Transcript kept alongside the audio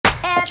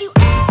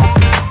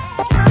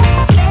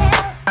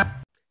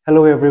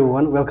Hello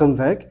everyone, welcome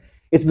back.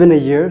 It's been a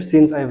year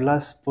since I've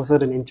last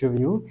posted an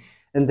interview,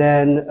 and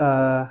then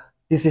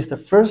this is the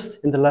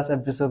first and the last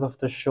episode of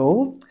the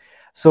show.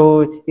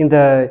 So in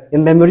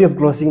memory of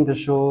closing the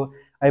show,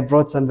 I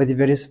brought somebody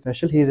very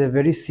special. He is a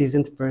very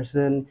seasoned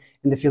person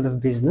in the field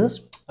of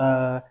business.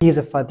 He is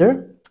a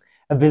father,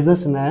 a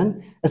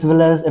businessman, as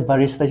well as a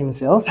barista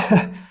himself.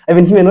 I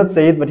mean, he may not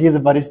say it, but he is a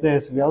barista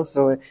as well.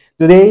 So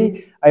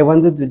today, I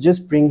wanted to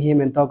just bring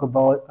him and talk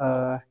about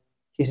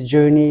his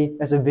journey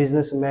as a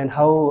businessman,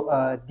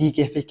 how D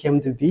Cafe came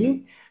to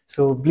be.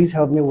 So please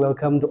help me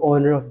welcome the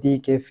owner of D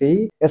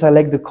Cafe, as I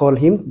like to call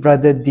him,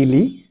 Brother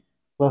Dili.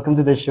 Welcome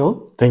to the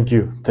show. Thank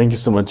you. Thank you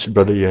so much,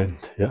 brother Ian.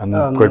 Yeah,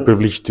 I'm quite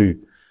privileged to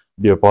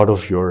be a part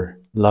of your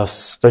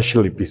last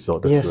special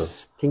episode as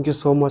Yes, thank you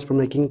so much for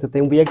making the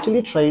time. We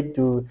actually tried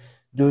to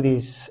do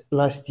this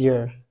last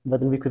year,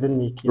 but we couldn't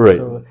make it. Right,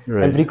 So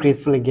right. I'm very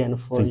grateful again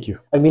for Thank you.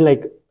 I mean,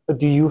 like,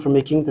 to you for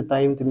making the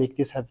time to make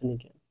this happen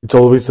again. It's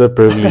always a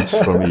privilege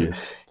for me.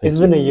 Yes. It's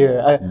been a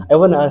year. I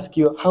want to ask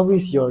you, how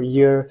is your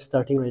year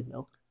starting right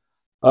now?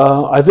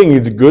 I think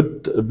it's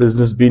good.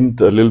 Business been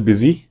a little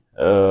busy.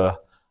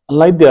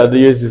 Unlike the other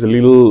years, it's a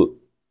little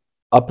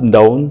up and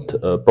down,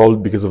 probably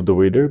because of the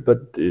weather.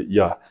 But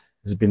yeah,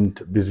 it's been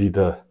busy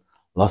the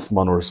last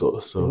month or so.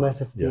 It So must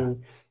have yeah.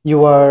 been.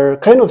 You are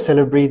kind of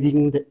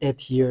celebrating the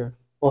 8th year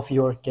of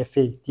your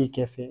cafe, Tea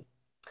Cafe.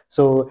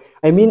 So,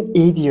 I mean,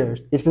 8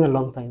 years. It's been a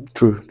long time.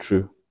 True,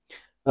 true.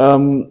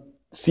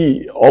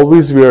 See,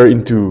 always we are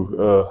into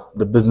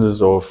the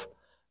business of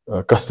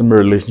customer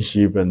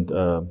relationship and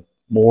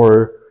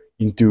more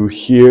into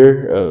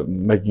here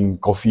making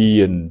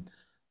coffee and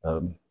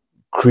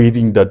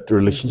creating that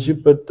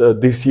relationship. But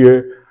this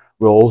year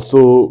we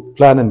also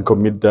plan and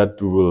commit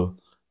that we will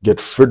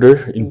get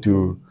further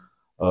into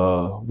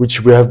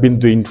which we have been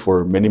doing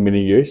for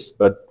many years,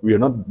 but we are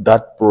not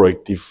that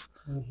proactive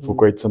for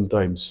quite some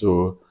time.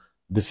 So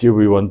this year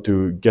we want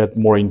to get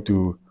more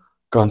into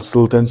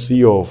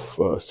consultancy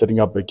of setting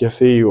up a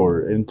cafe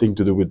or anything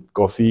to do with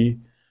coffee,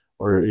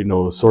 or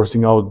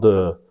sourcing out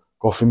the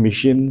coffee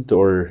machine,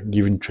 or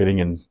giving training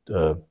and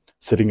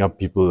setting up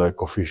people a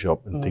coffee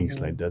shop and things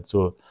like that.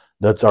 So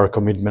that's our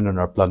commitment and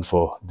our plan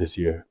for this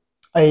year.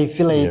 I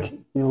feel like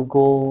you'll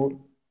go.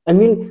 I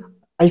mean,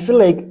 I feel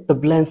like the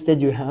blends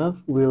that you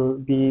have will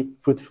be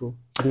fruitful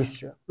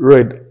this year.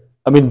 Right.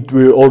 I mean,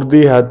 we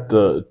already had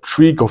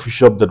 3 coffee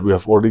shops that we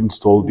have already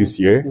installed this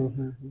year,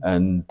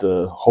 and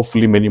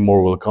hopefully many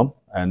more will come.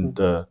 And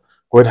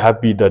quite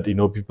happy that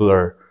people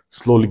are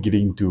slowly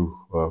getting to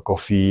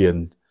coffee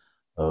and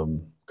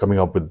coming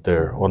up with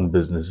their own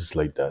businesses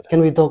like that.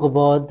 Can we talk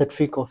about the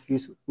 3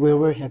 coffees?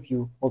 Where have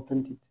you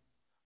opened it?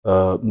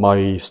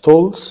 My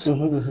stalls,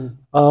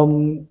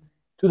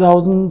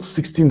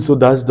 2016. So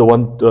that's the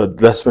one.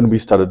 That's when we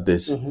started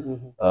this.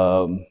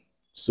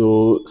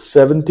 So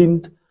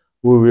 17th.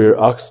 We were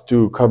asked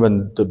to come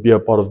and to be a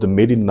part of the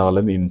Made in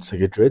Nagaland in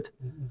Secretariat.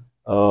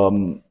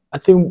 I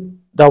think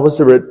that was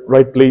the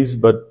right place,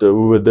 but we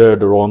were there at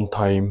the wrong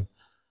time.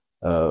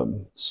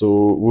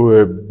 So we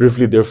were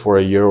briefly there for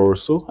a year or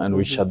so, and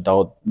we shut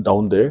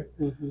down there.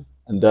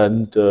 And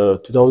then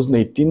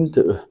 2018,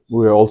 we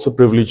were also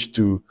privileged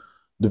to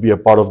be a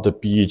part of the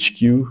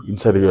PHQ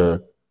inside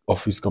the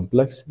office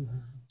complex.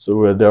 So we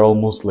were there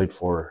almost like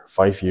for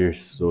 5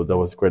 years. So that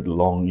was quite a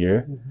long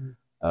year.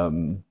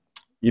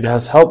 It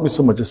has helped me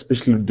so much,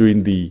 especially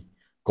during the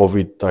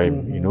COVID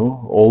time.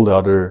 All the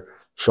other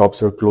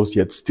shops are closed,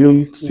 yet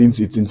still, since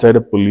it's inside a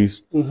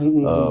police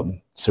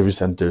service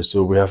center,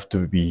 so we have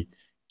to be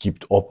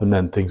kept open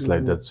and things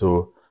like that.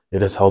 So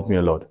it has helped me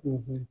a lot.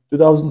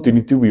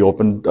 2022, we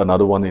opened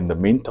another one in the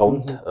main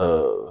town,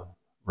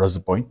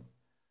 Raza Point,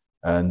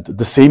 and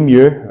the same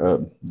year,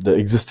 the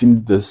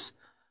existing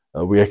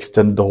we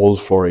extend the whole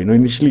floor.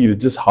 Initially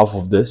it's just half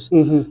of this,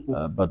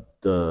 but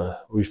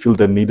we feel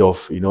the need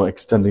of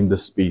extending the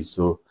space.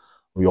 So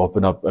we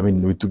open up. I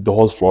mean, we took the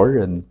whole floor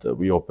and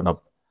we open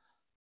up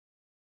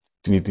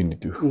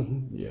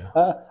 2022. Yeah.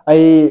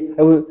 We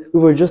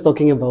were just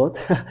talking about,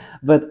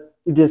 but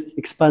it is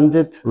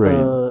expanded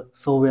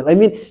so well. I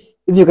mean,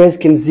 if you guys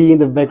can see in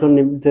the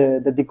background,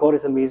 the decor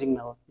is amazing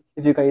now.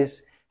 If you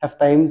guys have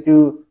time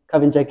to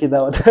come and check it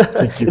out.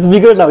 Thank you. It's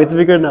bigger now. It's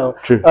bigger now.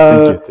 True.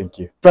 Thank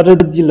you. Brother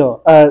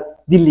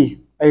Dili,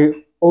 I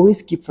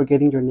always keep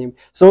forgetting your name.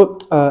 So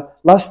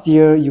last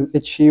year you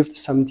achieved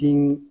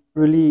something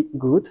really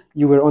good.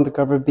 You were on the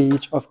cover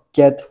page of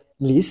Get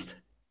List,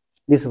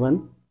 this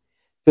one,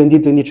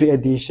 2023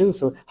 edition.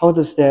 So how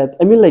does that?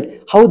 I mean,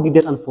 like, how did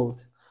that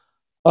unfold?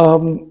 I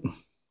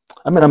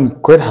mean, I'm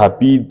quite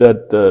happy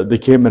that they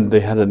came and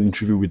they had an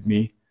interview with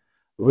me.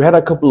 We had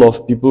a couple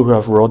of people who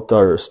have wrote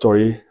our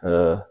story.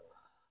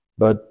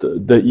 But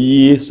the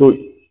EA, so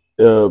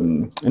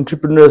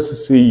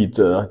entrepreneurs see it,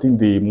 I think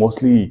they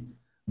mostly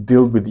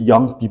deal with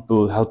young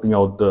people, helping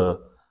out the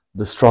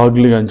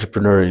struggling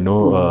entrepreneur,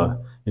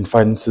 in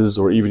finances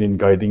or even in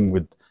guiding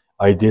with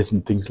ideas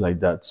and things like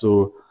that.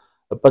 So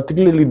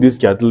particularly this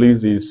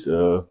Catalyst is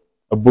a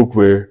book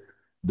where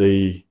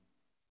they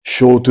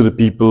show to the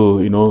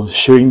people,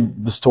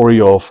 sharing the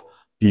story of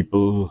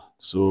people.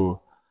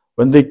 So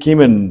when they came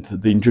and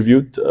they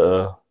interviewed,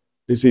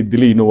 they say,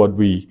 Dili, you know what,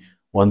 we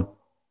want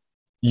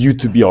you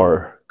to be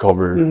our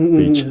cover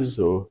page.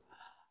 So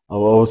I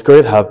was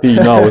quite happy.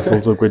 I was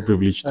also quite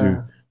privileged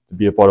to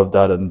be a part of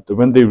that. And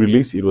when they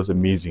released, it was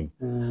amazing.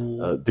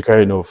 The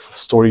kind of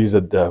stories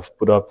that they have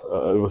put up,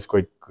 it was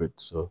quite good.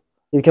 So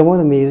it came out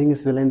amazing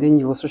as well. And then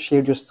you also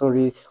shared your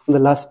story on the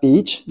last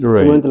page. Right.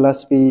 So we're on the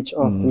last page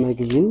of the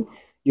magazine.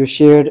 You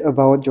shared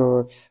about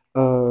your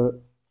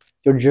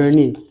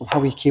journey of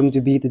how it came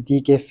to be the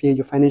D Cafe,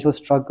 your financial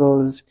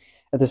struggles.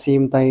 At the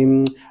same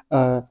time,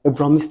 a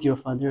promise to your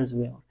father as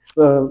well.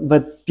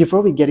 But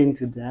before we get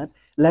into that,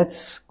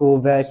 let's go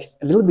back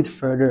a little bit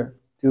further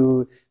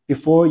to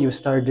before you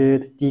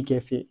started D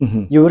Cafe.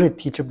 You were a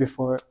teacher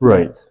before.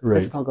 Right.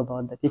 Let's talk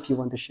about that if you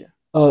want to share.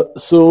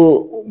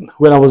 So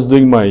when I was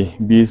doing my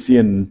BSc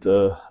and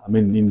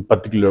in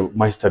particular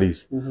my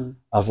studies,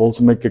 I've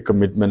also made a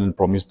commitment and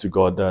promise to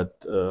God that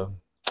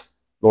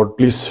Lord,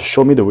 please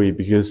show me the way,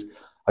 because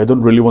I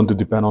don't really want to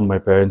depend on my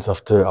parents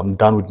after I'm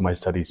done with my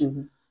studies.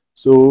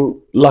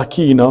 So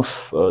lucky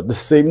enough, the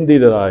same day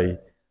that I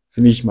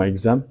finished my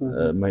exam,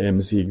 my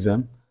MSc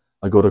exam,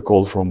 I got a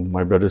call from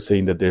my brother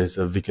saying that there's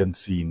a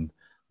vacancy in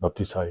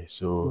Baptist High.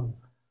 So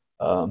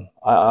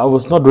I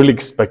was not really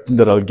expecting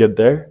that I'll get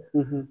there,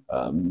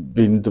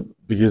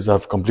 because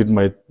I've completed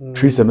my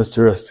 3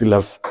 semester. I still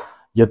have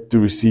yet to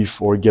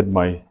receive or get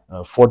my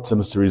 4th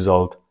semester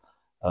result,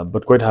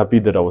 but quite happy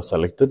that I was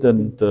selected.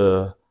 And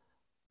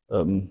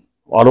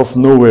out of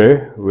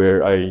nowhere,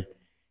 where I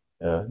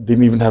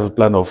didn't even have a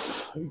plan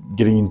of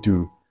getting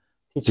into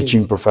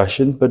teaching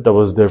profession, but I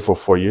was there for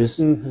 4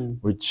 years,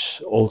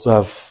 which also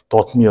have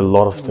taught me a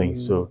lot of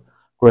things. So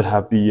quite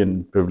happy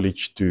and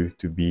privileged to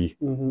be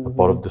a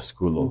part of the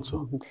school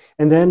also.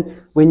 And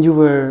then when you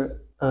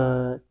were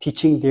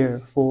teaching there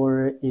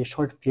for a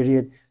short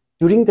period,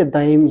 during that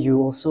time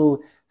you also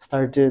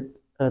started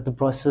the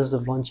process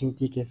of launching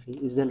Tea Cafe.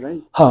 Is that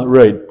right?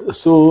 Right.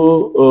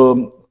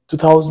 So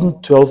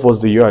 2012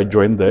 was the year I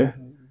joined there.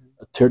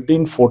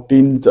 13,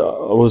 14, I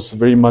was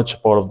very much a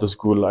part of the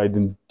school. I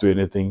didn't do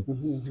anything.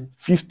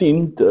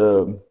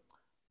 15th,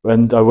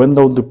 when I went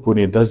down to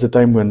Pune, that's the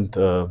time when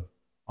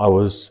I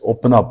was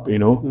open up,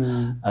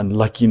 and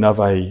lucky enough,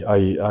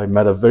 I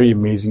met a very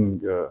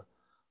amazing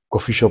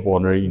coffee shop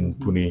owner in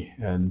Pune,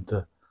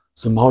 and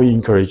somehow he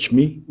encouraged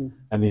me,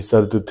 and he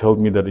started to tell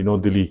me that,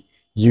 Dili,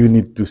 you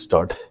need to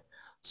start.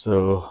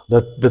 So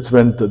that's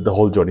when the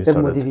whole journey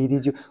started. That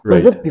motivated you.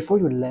 Was that before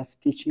you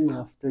left teaching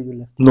or after you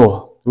left?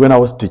 No, when I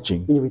was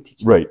teaching. When you were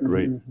teaching. Right.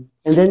 And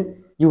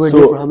then you were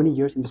there for how many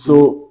years?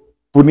 So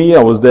Pune,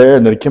 I was there,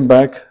 and then I came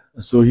back.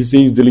 So he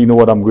says, Dili, you know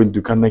what, I'm going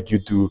to connect you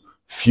to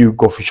few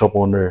coffee shop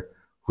owner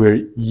where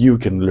you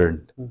can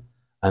learn.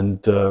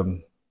 And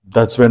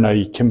that's when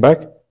I came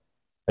back.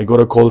 I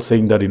got a call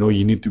saying that,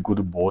 you need to go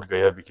to Bodh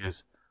Gaya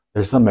because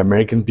there's some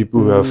American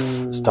people who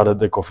have started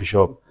their coffee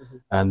shop,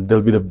 and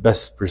they'll be the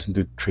best person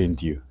to train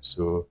you.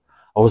 So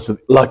I was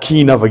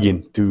lucky enough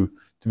again to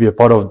be a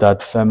part of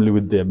that family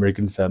with the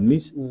American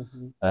families.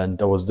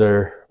 And I was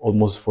there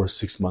almost for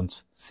 6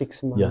 months.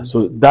 6 months. Yeah.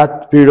 So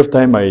that period of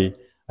time, I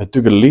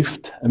took a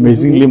lift.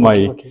 Amazingly,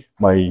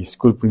 my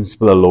school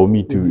principal allowed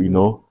me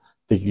to,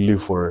 take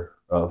leave for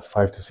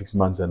 5 to 6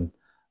 months, and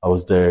I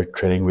was there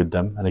training with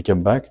them, and I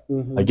came back.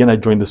 Again, I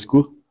joined the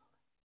school.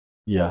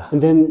 Yeah.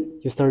 And then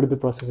you started the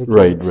process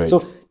again. Right.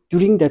 So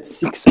during that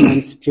 6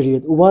 months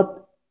period,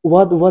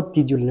 what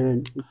did you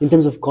learn in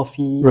terms of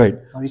coffee? Right.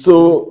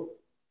 So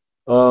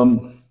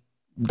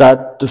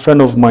that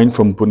friend of mine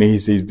from Pune, he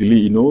says,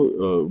 Dili,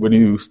 when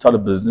you start a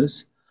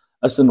business,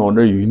 as an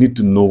owner, you need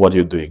to know what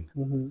you're doing.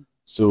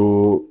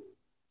 So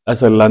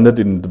as I landed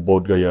in the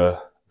Bodh Gaya,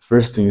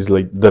 first thing is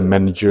like the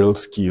managerial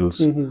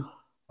skills.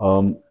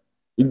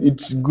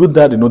 It's good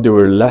that, there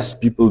were less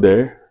people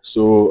there,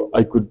 so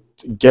I could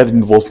get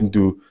involved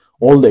into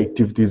all the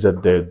activities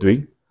that they're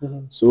doing.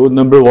 So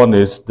number 1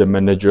 is the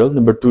managerial,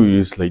 number 2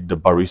 is like the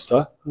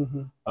barista,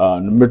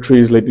 number 3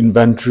 is like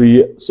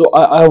inventory. So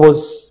I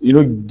was,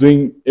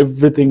 doing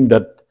everything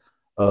that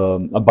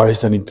a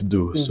barista need to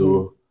do.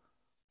 So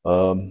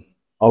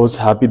I was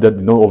happy that,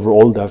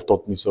 overall they have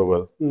taught me so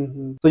well.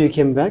 So you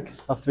came back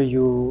after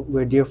you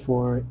were there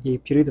for a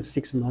period of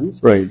 6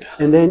 months. Right.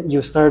 And then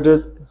you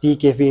started Tea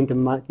Cafe in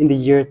the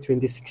year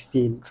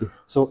 2016. True.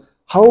 So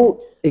how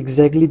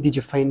exactly did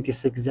you find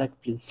this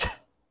exact place?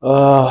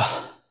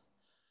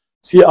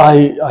 See,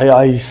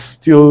 I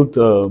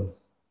still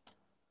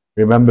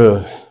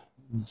remember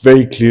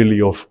very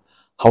clearly of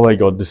how I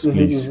got this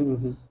place.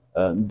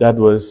 That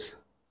was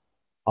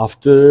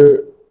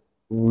after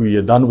we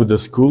are done with the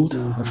school.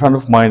 A friend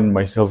of mine and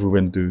myself, we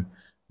went to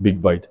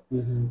Big Bite.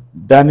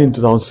 Then in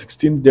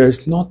 2016,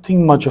 there's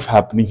nothing much of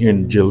happening here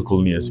in Jail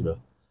Colony as well.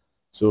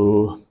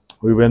 So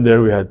we went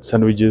there, we had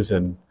sandwiches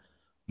and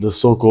the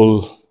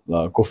so-called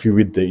coffee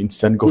with the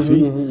instant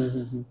coffee.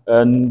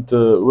 And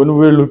when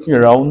we were looking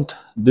around,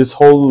 this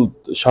whole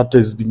shutter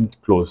has been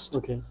closed.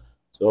 Okay.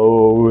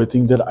 So we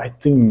think that,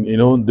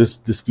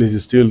 this place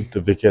is still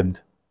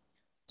vacant.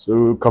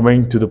 So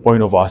coming to the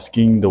point of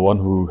asking the one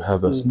who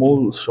have a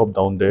small shop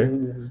down there,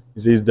 he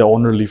says the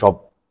owner live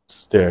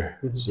upstairs.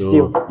 So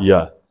Still.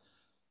 yeah,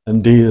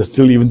 and they are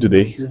still even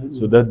today.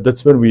 So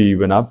that's when we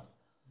went up,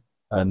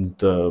 and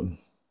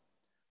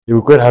they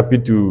were quite happy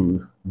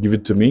to give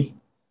it to me.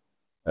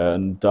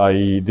 And I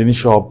didn't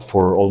show up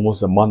for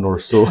almost a month or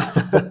so.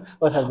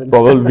 What happened?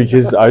 Probably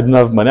because I didn't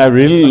have money. I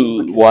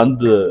really want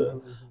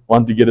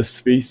to get a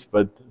space,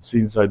 but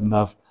since I didn't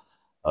have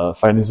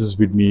finances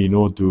with me,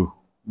 to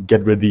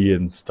get ready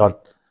and start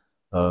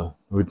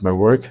with my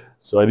work,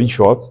 so I didn't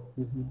show up.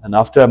 And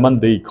after a month,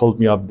 they called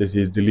me up. They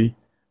says, Dili,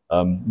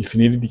 if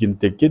you need it, you can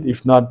take it.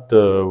 If not,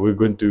 we're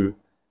going to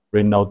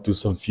rent out to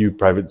some few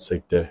private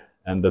sector.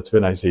 And that's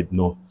when I said,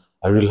 no,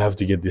 I really have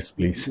to get this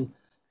place. And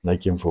I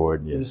came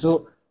forward. Yes.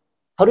 So,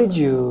 how did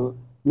you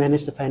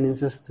manage the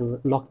finances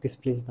to lock this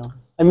place down?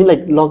 I mean,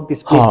 like lock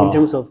this place in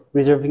terms of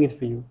reserving it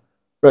for you.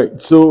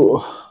 Right. So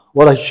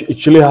what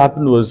actually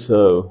happened was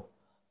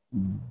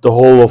the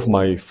whole of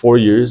my 4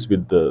 years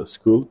with the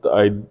school,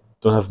 I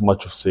don't have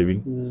much of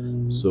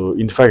saving. So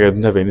in fact, I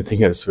didn't have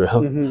anything as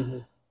well.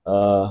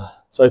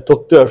 So I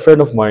talked to a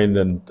friend of mine,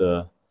 and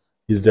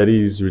his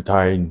daddy is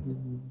retiring.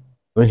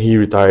 When he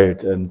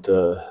retired, and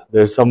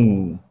there's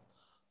some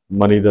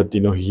money that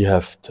he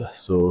have.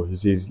 So he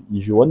says,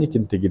 if you want, you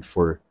can take it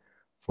for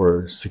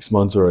 6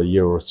 months or a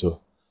year or so.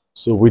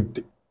 So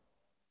with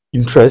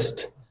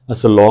interest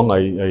as a loan,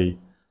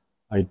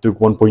 I took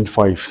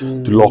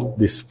 1.5 to lock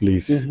this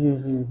place.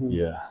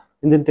 Yeah.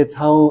 And then that's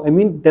how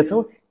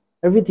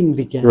everything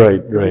began.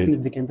 Right.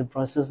 Everything began, the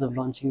process of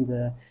launching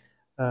the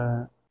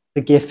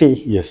cafe.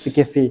 Yes. The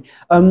cafe.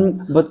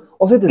 But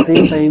also at the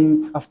same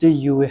time, after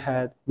you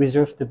had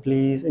reserved the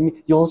place, I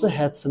mean, you also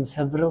had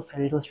several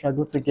financial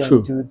struggles again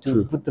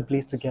to put the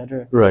place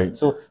together. Right.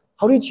 So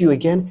how did you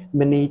again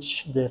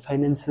manage the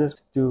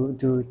finances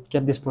to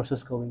get this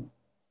process going?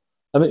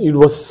 I mean, it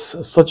was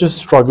such a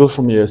struggle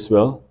for me as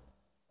well,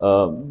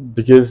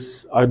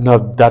 because I didn't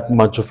have that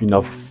much of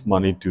enough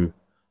money to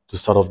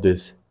start off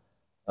this.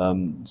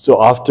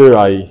 So after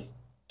I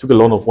took a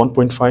loan of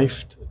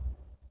 1.5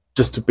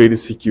 just to pay the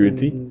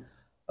security,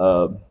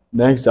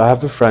 next I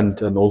have a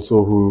friend, and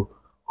also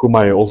whom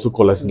I also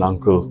call as an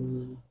uncle.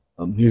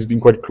 He's been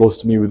quite close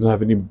to me. We don't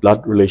have any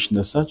blood relation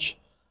as such,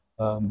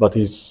 but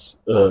he's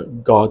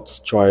God's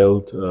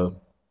child,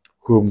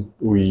 whom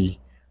we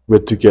were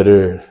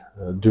together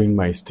during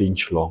my stay in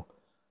Shillong.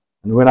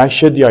 And when I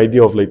shared the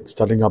idea of like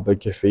starting up a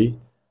cafe,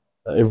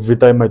 every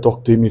time I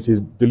talk to him, he says,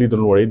 Dili,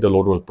 don't worry, the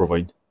Lord will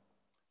provide.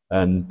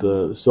 And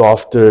so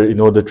after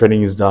the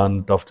training is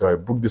done, after I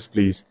book this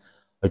place,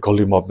 I call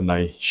him up and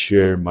I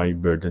share my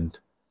burden. And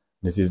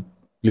he says,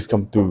 please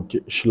come to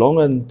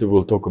Shillong and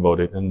we'll talk about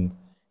it. And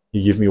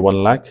he gave me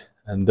 1 lakh,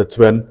 and that's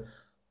when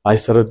I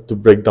started to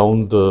break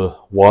down the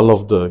wall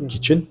of the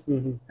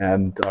kitchen,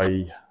 and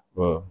I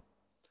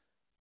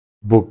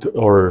booked,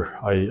 or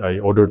I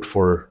ordered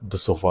for the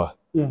sofa.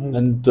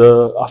 And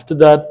after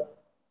that,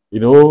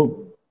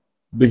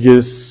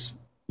 because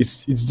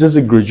it's just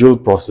a gradual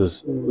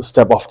process,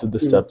 step after the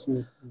steps.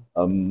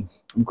 I'm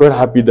quite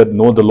happy that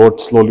the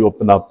Lord slowly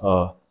opened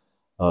up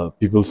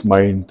people's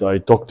mind. I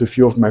talked to a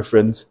few of my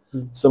friends.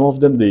 Some of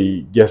them,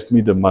 they gave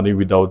me the money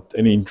without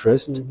any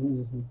interest,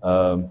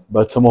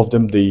 but some of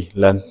them, they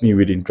lent me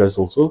with interest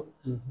also.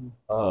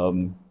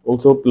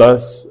 Also,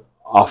 plus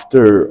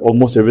after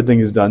almost everything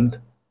is done,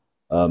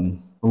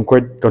 I'm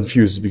quite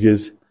confused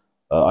because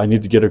I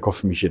need to get a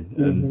confirmation,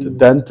 and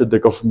then the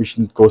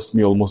confirmation cost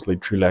me almost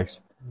like 3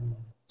 lakhs.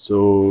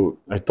 So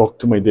I talked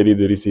to my daddy.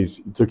 Daddy says,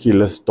 it's okay,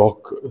 let's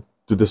talk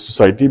to the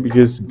society,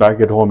 because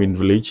back at home in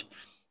village,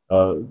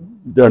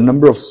 there are a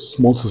number of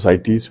small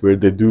societies where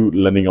they do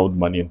lending out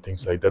money and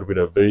things like that with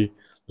a very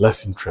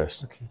less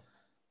interest.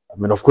 I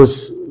mean, of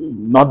course,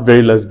 not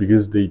very less,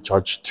 because they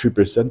charge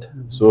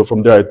 3%. So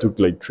from there, I took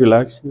like 3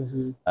 lakhs,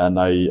 and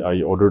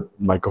I ordered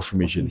my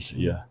confirmation.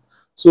 Yeah.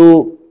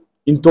 So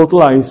in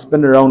total, I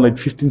spent around like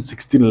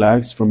 15-16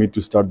 lakhs for me to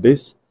start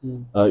this.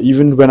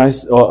 Even when I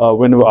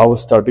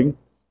was starting,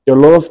 there are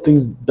a lot of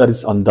things that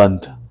is undone.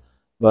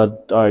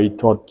 But I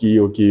thought,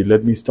 okay,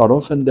 let me start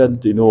off, and then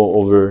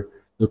over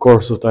the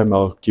course of time,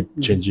 I'll keep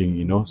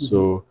changing.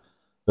 So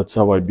that's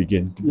how I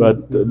began.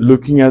 But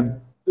looking at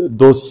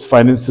those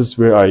finances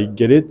where I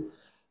get it,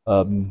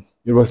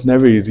 it was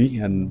never easy,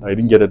 and I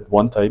didn't get it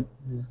one time.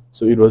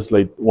 So it was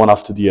like one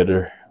after the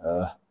other.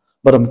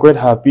 But I'm quite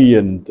happy,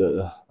 and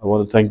I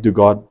want to thank to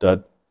God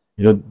that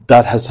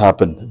that has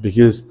happened,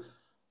 because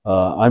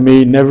I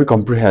may never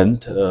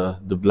comprehend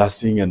the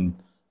blessing and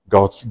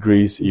God's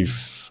grace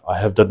if I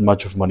have that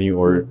much of money,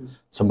 or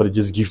somebody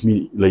just give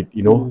me like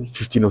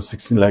 15 or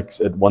 16 lakhs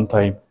at one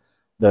time.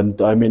 Then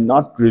I may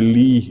not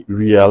really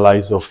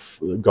realize of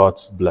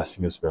God's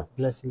blessing as well.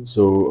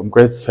 So I'm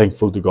quite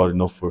thankful to God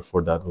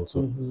for that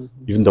also,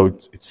 even though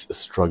it's a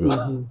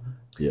struggle.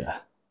 Yeah.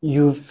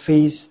 You've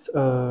faced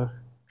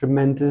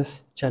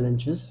tremendous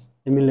challenges.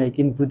 I mean, like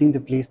in putting the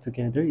place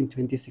together in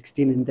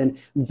 2016, and then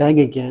back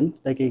again.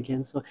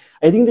 So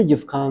I think that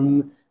you've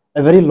come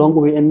a very long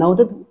way. And now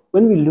that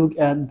when we look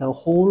at the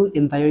whole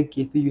entire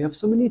cafe, you have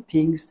so many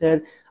things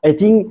that I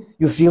think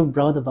you feel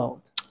proud about.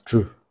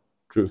 True,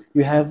 true.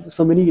 You have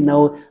so many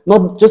now,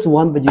 not just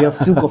one, but you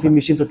have two coffee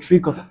machines or three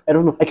coffee. I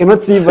don't know. I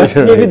cannot see, but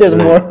maybe there's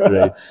more.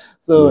 Right.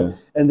 So,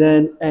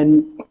 Yeah.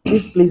 and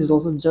this place is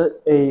also just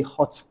a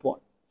hotspot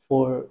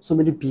for so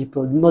many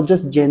people, not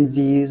just Gen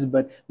Zs,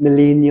 but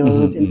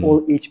millennials and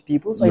all age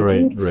people. So I Right,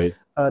 think right.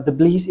 the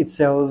place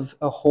itself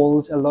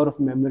holds a lot of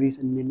memories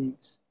and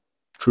meanings.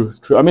 True,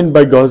 true. I mean,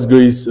 by God's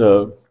grace,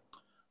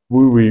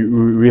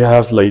 we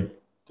have like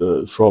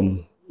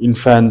from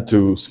infant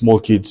to small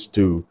kids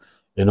to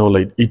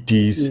like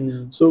ETs.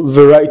 So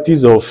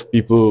varieties of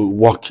people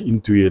walk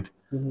into it,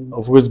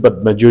 of course,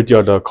 but majority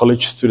are the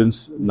college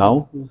students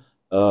now.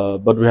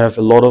 But we have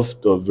a lot of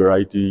the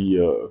variety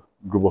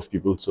group of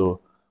people. So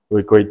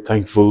we're quite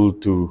thankful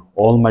to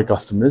all my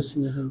customers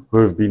who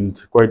have been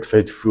quite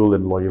faithful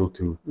and loyal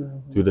to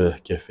the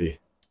cafe.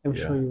 I'm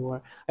sure you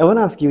are. I want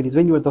to ask you this: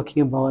 when you were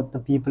talking about the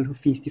people who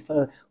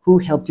who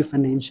helped you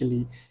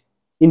financially,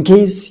 in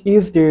case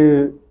if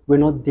they were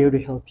not there to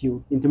help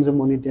you in terms of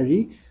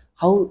monetary,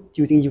 how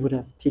do you think you would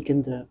have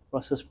taken the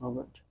process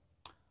forward?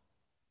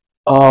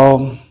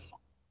 Um,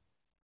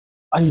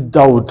 I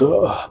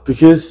doubt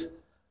because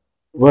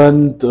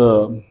when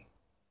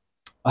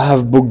I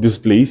have booked this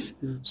place,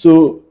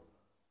 so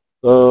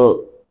uh,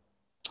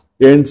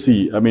 and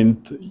see, I mean,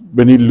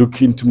 when you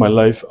look into my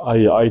life,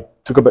 I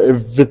took up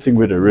everything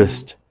with a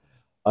risk.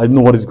 I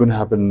know what is going to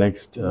happen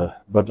next,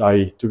 but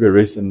I took a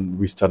risk and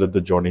we started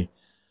the journey.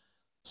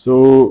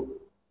 So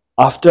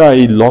after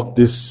I locked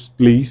this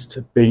place,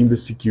 paying the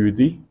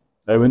security,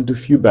 I went to a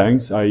few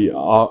banks. I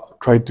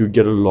tried to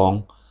get a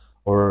loan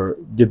or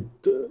get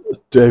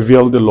to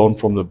avail the loan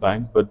from the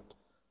bank, but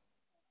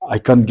I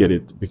can't get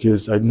it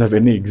because I didn't have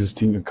any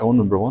existing account,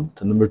 number one.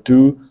 And number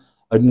two,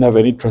 I didn't have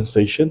any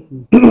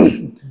transaction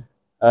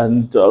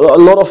and a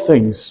lot of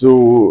things.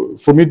 So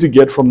for me to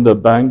get from the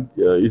bank,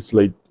 it's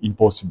like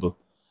impossible.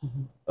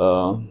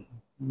 Uh,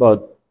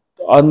 but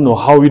I don't know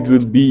how it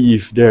will be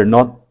if there are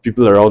not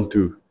people around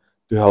to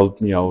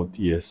help me out.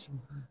 Yes,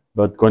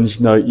 but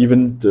Konishna,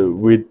 even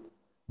with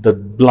the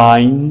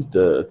blind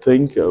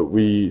thing,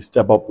 we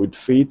step up with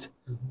faith,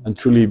 and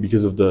truly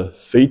because of the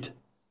faith,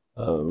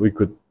 we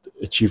could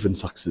achieve in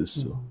success.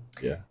 So,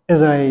 yeah.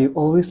 As I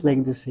always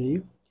like to say,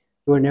 you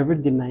were never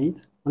denied,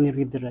 only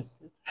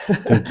redirected.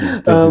 Thank you,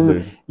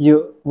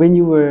 Zaren. When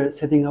you were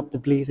setting up the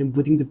place and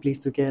putting the place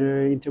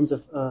together in terms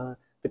of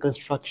the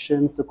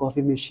constructions, the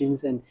coffee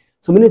machines, and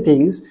so many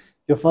things,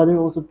 your father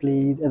also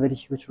played a very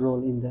huge role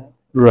in that.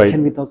 Right.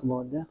 Can we talk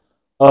about that?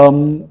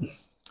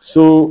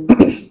 So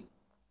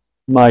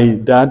my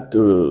dad,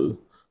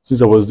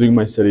 since I was doing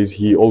my studies,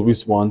 he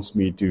always wants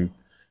me to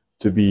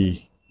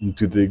be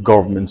into the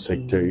government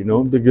sector,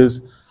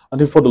 because I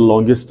think for the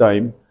longest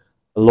time,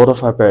 a lot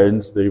of our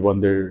parents, they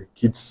want their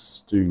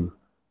kids to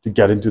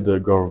get into the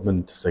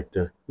government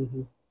sector.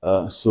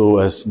 So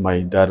as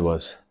my dad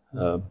was.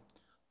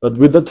 But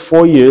with that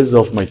 4 years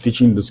of my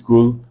teaching in the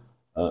school,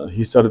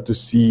 he started to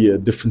see a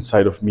different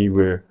side of me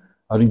where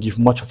I didn't give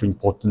much of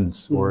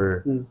importance.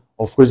 Or,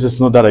 of course, it's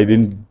not that I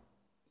didn't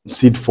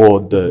sit for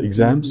the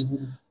exams.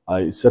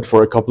 I sat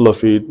for a couple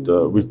of it.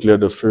 We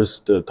cleared the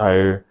first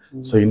tire,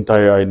 second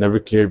tire I never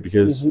cleared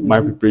because my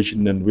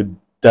preparation and with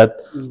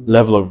that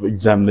level of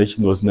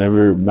examination was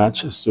never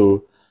matched.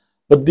 So,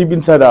 but deep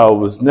inside, I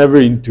was never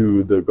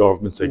into the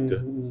government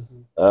sector.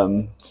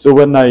 So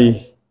when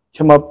I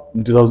came up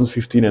in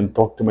 2015 and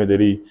talked to my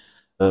daddy,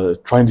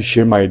 trying to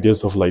share my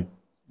ideas of like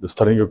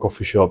starting a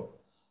coffee shop,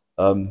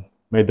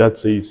 my dad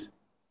says,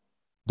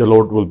 "The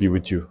Lord will be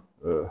with you.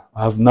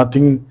 I have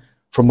nothing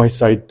from my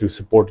side to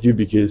support you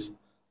because,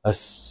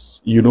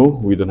 as you know,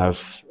 we don't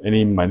have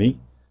any money.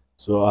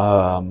 So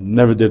I'm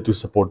never there to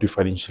support you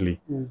financially.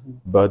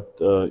 But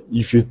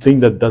if you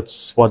think that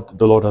that's what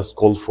the Lord has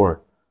called for,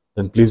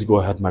 then please go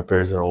ahead. My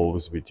prayers are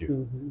always with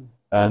you."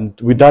 And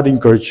with that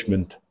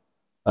encouragement,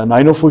 and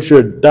I know for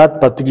sure that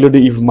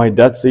particularly if my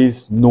dad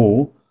says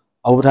no,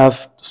 I would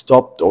have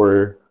stopped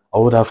or I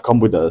would have come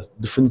with a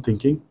different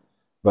thinking.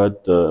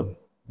 But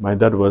my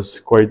dad was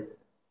quite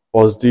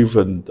positive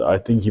and I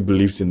think he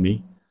believes in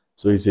me.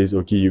 So he says,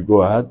 "Okay, you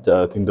go ahead.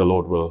 I think the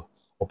Lord will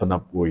open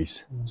up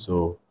ways."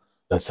 So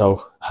that's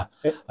how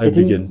I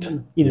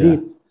began. It did.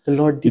 The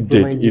Lord did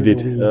provide you It did.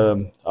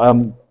 the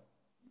way.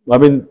 I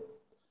mean,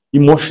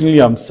 emotionally,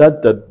 I'm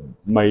sad that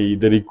my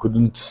daddy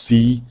couldn't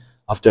see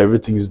after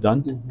everything is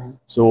done.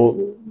 So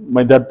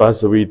my dad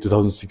passed away in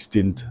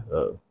 2016,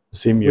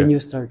 same year. When you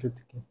started.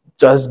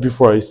 Just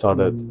before I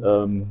started.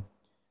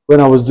 When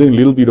I was doing a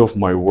little bit of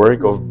my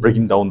work of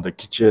breaking down the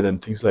kitchen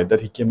and things like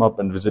that, he came up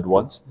and visited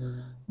once.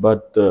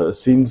 But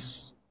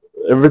since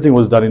everything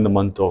was done in the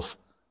month of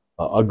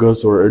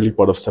August or early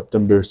part of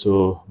September,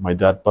 so my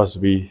dad passed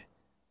away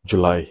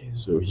July.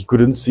 So he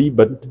couldn't see,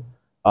 but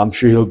I'm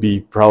sure he'll be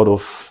proud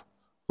of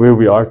where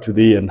we are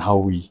today and how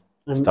we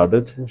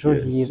started. I'm sure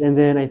he is. And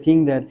then I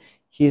think that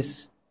his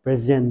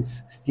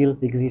presence still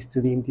exists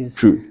today in this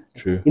True.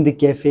 in the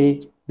cafe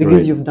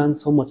because Right. you've done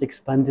so much,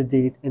 expanded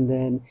it, and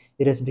then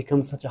it has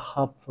become such a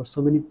hub for so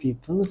many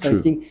people. So I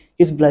True. think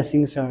His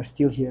blessings are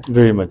still here.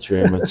 Very much,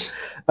 very much.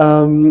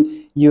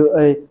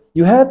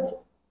 You had,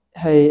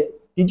 hey,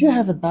 did you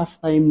have a tough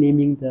time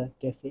naming the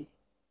cafe?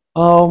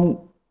 Um,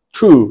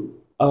 True.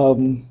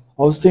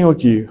 I was thinking,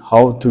 okay,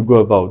 how to go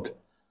about.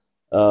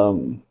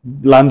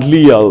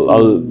 Bluntly,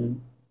 I'll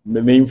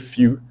name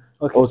few.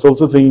 I Okay. was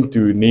also thinking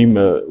to name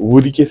a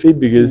woody cafe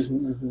because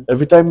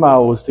every time I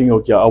was thinking,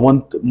 okay, I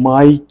want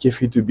my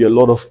cafe to be a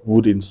lot of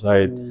wood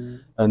inside,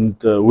 and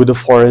with the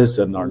forest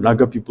and our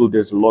Naga people,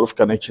 there's a lot of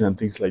connection and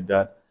things like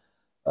that.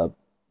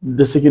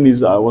 The second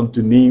is I want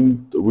to name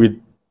with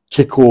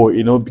Kekho,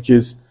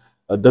 because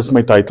that's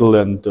my title,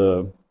 and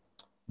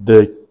the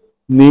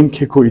name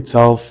Kekho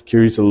itself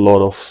carries a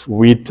lot of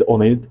weight on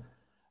it.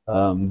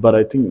 But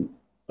I think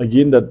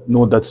again that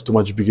no, that's too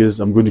much because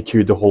I'm going to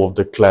carry the whole of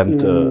the clan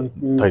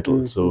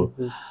title. So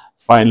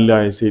finally,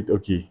 I said,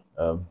 okay,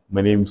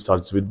 my name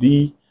starts with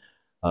D.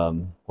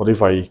 What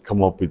if I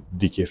come up with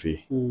D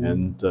Cafe?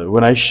 And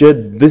when I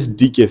shared this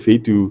D Cafe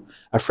to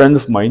a friend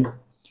of mine,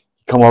 he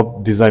come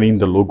up designing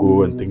the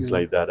logo and things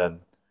like that, and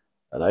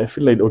I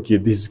feel like okay,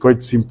 this is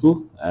quite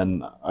simple,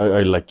 and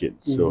I like it.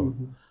 So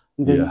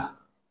And then yeah,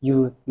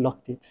 you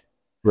locked it.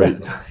 right,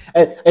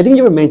 I think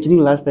you were mentioning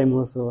last time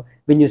also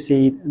when you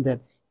said that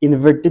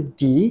inverted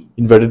D,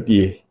 inverted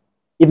E.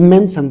 it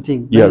meant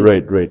something, Yeah,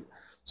 right? right.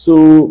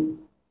 So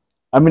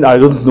I mean, I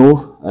don't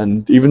know,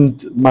 and even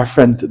my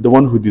friend, the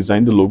one who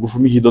designed the logo for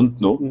me, he don't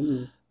know.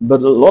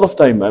 But a lot of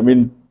time, I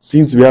mean,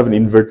 since we have an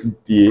inverted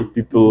TA,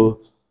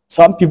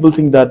 some people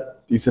think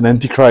that it's an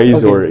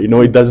antichrist, Okay.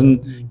 or it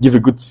doesn't give a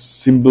good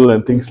symbol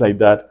and things like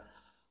that.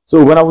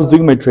 So when I was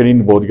doing my training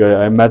in bodyguard,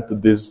 I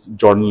met this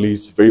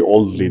journalist, very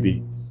old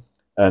lady,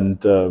 and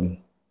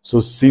so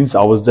since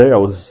I was there, I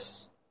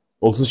was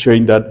also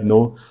sharing that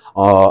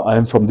I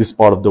am from this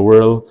part of the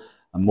world.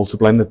 I'm also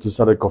planning to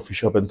start a coffee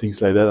shop and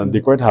things like that, and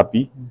they're quite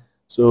happy.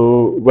 So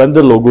when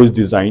the logo is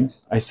designed,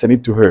 I sent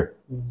it to her,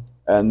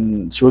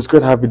 and she was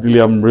quite happy. Dili,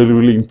 I'm really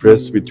really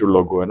impressed with your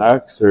logo. And I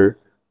asked her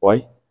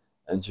why,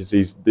 and she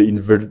says the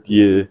inverted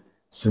E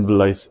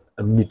symbolize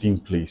a meeting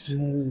place.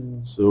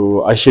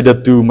 So I shared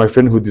that to my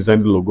friend who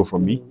designed the logo for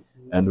me,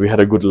 and we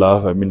had a good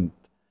laugh. I mean,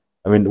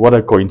 what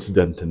a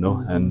coincidence,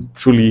 And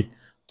truly,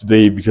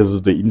 today, because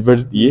of the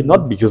inverted E,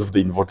 not because of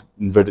the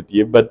inverted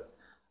E, but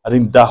I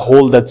think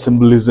that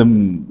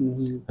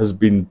symbolism has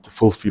been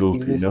fulfilled,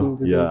 Existing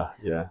today. Yeah,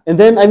 yeah. And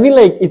then I mean,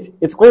 like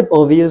it's quite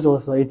obvious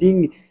also. I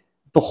think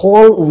the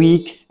whole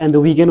week and the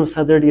weekend of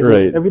Saturday is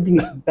Right. like everything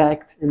is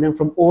packed, and then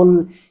from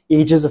all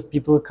ages of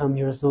people come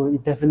here. So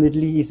it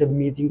definitely is a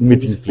meeting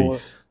place for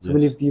Place. so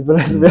Yes. many people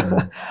as well.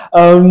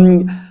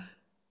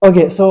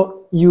 Okay,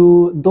 so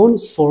you don't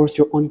source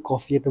your own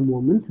coffee at the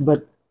moment,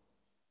 but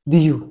do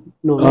you?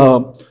 No,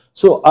 right?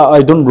 So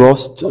I don't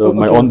roast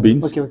my Okay, own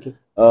beans. Okay.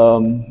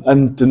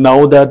 And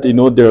now that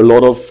there are a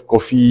lot of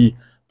coffee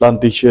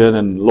plantation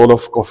and a lot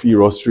of coffee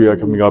roastery are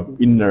coming up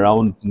in and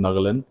around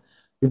Nagaland,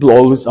 people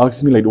always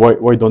ask me like,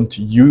 why don't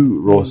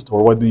you roast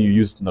or why don't you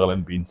use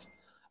Nagaland beans?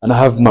 And I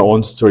have my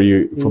own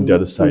story from the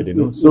other side,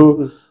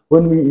 So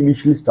when we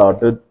initially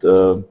started,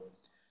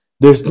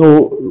 there's no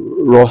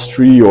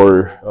roastery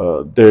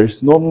or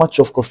there's not much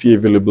of coffee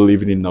available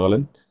even in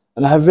Nagaland,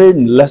 and I have very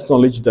less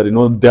knowledge that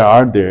they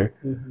are there,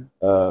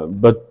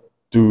 but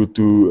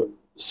to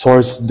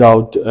source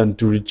out and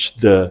to reach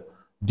the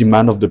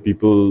demand of the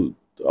people,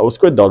 I was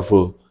quite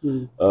doubtful.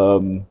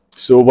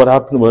 So what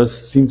happened was,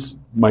 since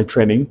my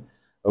training,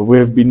 we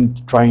have been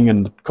trying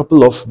a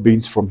couple of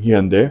beans from here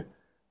and there,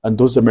 and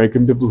those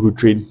American people who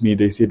trained me,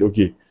 they said,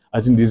 okay, I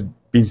think this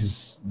beans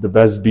is the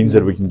best beans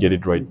that we can get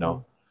it right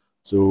now.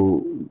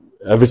 So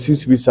ever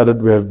since we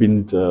started, we have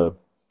been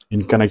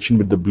in connection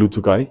with the Blue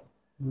Tukai.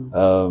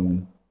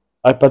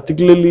 I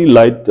particularly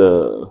liked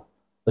a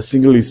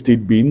single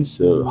estate beans,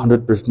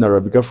 100%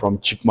 Arabica from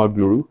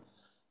Chikmagaluru.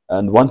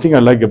 And one thing I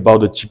like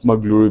about the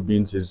Chikmagaluru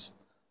beans is,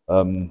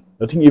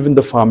 I think even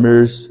the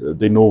farmers,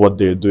 they know what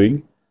they're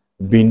doing,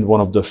 being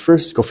one of the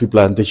first coffee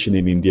plantation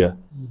in India.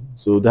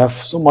 So they have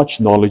so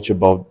much knowledge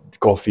about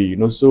coffee,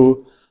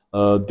 So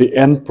the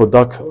end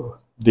product,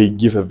 they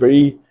give a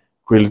very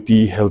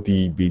quality,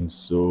 healthy beans.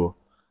 So,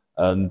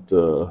 and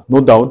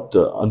no doubt,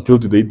 until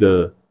today,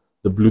 the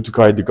Blue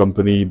Tukai, the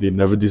company, they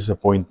never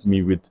disappoint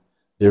me with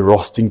their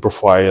roasting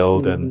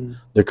profile and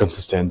their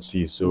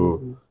consistency.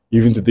 So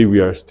even today, we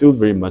are still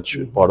very much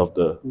part of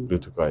the Blue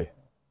Tukai.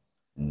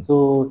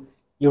 So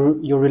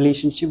your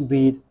relationship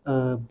with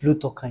Blue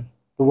Tokai,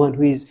 the one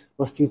who is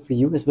roasting for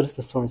you as well as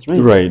the source, right?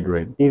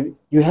 Right.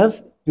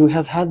 You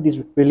have had this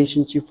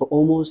relationship for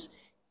almost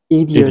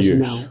 8 years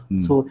now.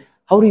 So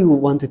how do you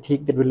want to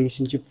take that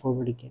relationship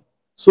forward again?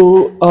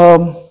 So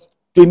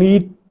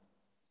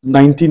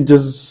 2019,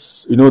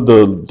 just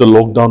the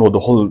lockdown or the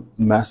whole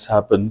mess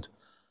happened.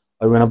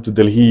 I went up to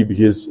Delhi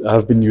because I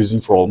have been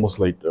using for almost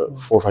like 4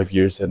 or 5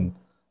 years, and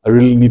I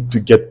really need to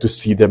get to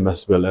see them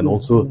as well, and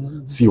also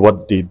see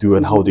what they do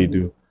and how they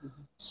do.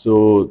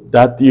 So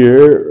that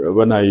year,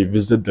 when I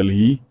visited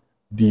Delhi,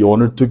 the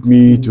owner took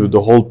me to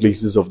the whole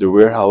places of the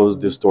warehouse,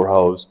 the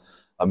storehouse.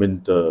 I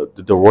mean,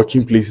 the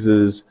working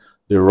places,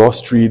 the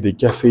roastery, the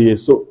cafe.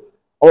 So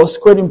I was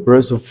quite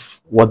impressed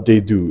of what they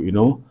do, you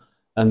know.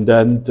 And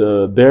then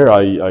there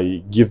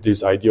I give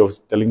this idea of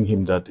telling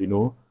him that, you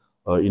know,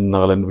 in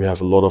Nagaland we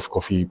have a lot of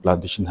coffee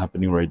plantation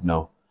happening right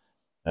now.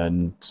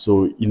 And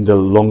so in the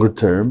longer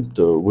term,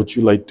 would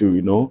you like to,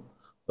 you know,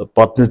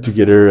 partner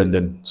together and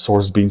then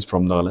source beans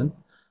from Nagaland?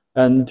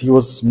 And he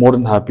was more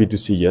than happy to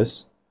say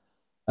yes.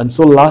 And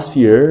so last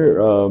year,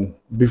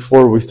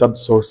 before we started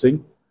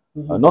sourcing,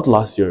 not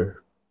last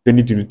year,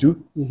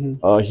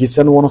 2022, he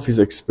sent one of his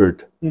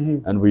expert,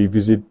 and we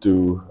visit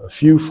to a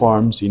few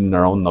farms in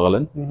around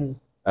Nagaland.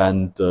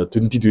 And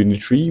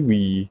 2023,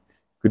 we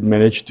could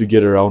manage to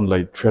get around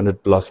like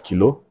 300 plus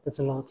kilo. That's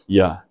a lot.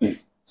 Yeah.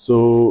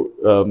 So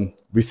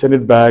we sent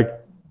it back,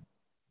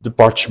 the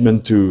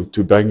parchment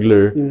to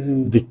Bangalore.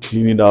 They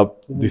clean it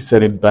up. They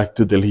send it back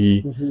to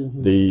Delhi.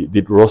 They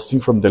did roasting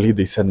from Delhi.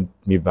 They sent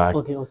me back.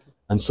 Okay, okay.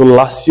 And so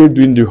last year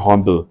during the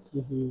Hornbill,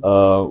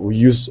 we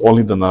used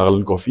only the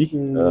Nagaland coffee,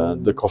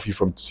 the coffee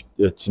from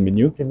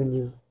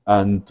Tsiminyu.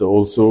 And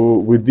also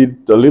we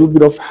did a little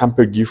bit of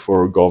hamper gift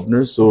for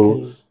governor.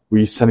 So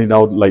we send it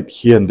out like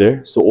here and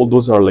there. So all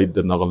those are like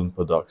the Nagaland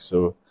products.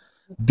 So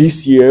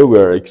this year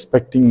we're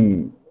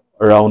expecting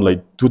around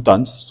like 2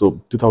 tons,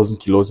 so 2,000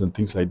 kilos and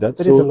things like that.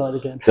 That so is a lot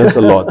again. That's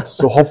a lot.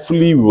 So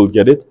hopefully we will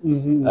get it.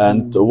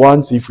 And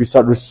once if we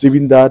start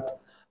receiving that,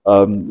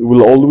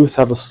 we'll always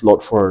have a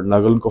slot for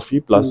Nagaland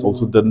coffee, plus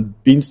also the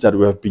beans that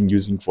we have been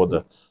using for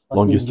the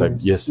longest time.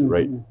 Yes,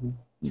 right.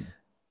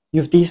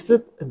 You've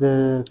tasted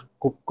the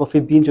coffee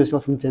beans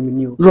yourself from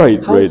Tsiminyu.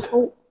 Right, right.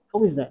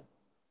 How is that?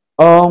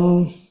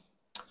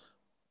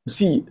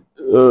 See,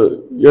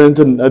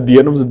 Yarantan, at the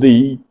end of the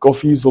day,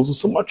 coffee is also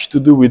so much to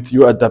do with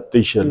your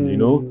adaptation. You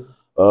know,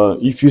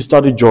 if you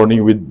start a journey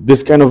with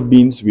this kind of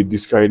beans, with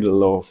this kind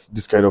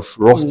of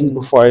roasting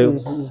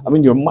profile, I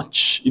mean, you're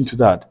much into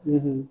that.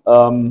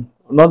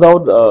 No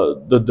doubt,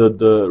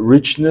 the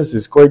richness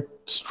is quite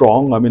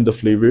strong. I mean, the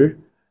flavor,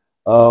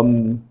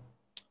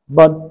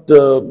 but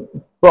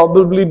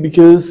probably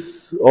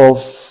because of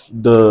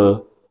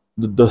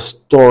the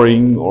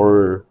storing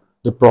or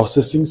the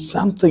processing,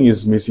 something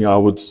is missing, I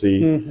would say,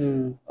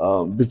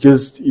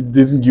 because it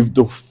didn't give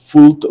the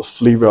full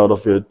flavor out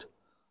of it.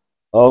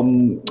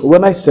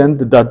 When I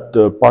sent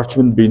that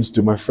parchment beans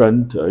to my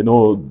friend, you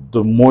know,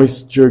 the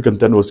moisture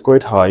content was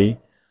quite high.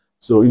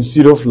 So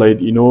instead of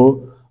like, you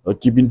know,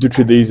 keeping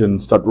 2-3 days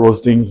and start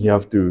roasting, you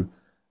have to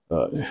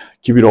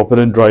keep it open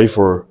and dry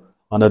for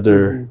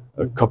another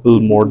a couple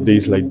more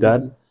days like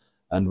that.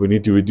 And we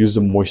need to reduce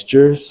the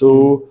moisture.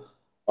 So,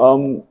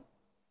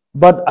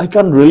 but I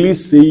can't really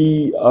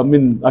say, I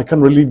mean, I can't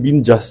really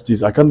be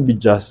justice. I can't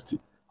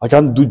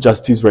do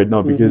justice right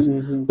now because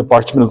the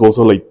parchment is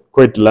also like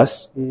quite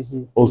less.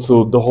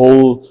 Also, the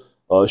whole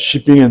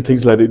shipping and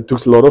things like that, it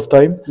took a lot of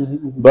time.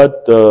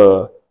 But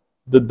the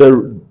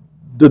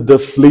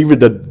flavor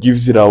that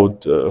gives it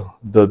out,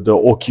 the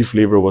oaky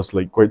flavor was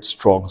like quite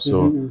strong.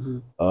 So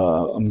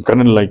I'm kind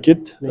of like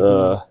it.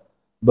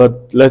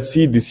 But let's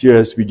see this year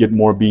as we get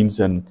more beans,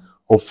 and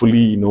hopefully,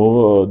 you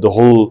know, the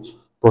whole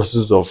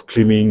process of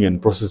cleaning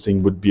and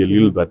processing would be a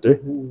little better.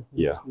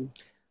 Yeah.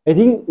 I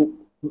think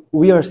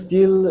we are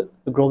still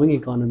a growing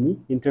economy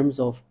in terms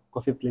of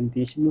coffee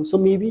plantation. So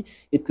maybe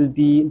it could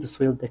be the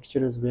soil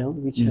texture as well,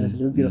 which has a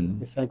little bit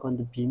of effect on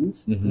the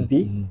beans.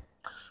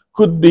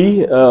 Could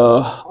be.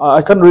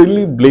 I can't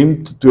really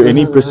blame to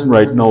any person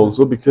right now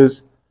also,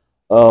 because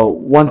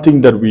one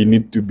thing that we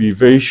need to be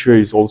very sure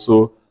is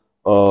also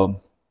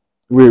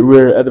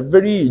we're at a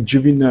very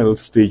juvenile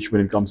stage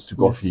when it comes to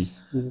coffee.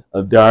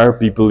 There are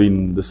people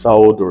in the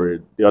south or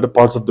the other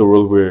parts of the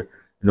world where,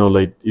 you know,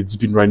 like it's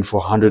been running for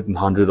hundred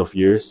of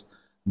years,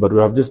 but we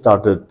have just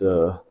started.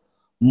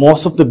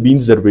 Most of the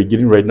beans that we're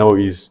getting right now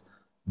is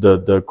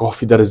the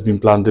coffee that has been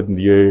planted in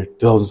the year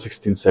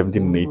 2016,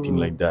 17, and 18,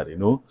 like that. You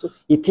know, so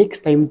it takes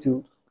time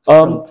to.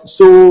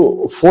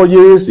 So 4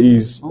 years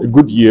is a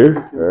good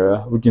year.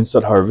 We can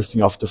start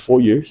harvesting after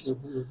 4 years.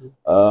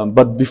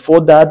 But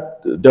before that,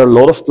 there are a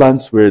lot of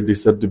plants where they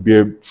start to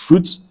bear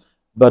fruits,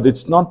 but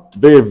it's not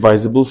very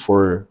advisable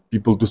for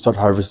people to start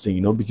harvesting,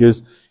 you know,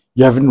 because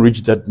you haven't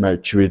reached that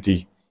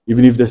maturity.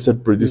 Even if they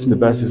start producing the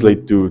best, is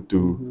like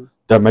to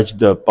damage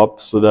the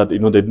pulp so that, you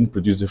know, they didn't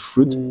produce the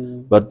fruit.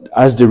 But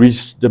as they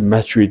reach the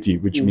maturity,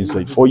 which means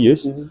like 4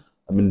 years,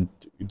 I mean,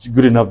 it's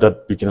good enough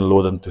that we can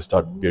allow them to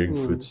start bearing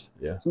fruits.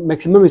 Yeah. So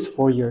maximum is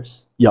 4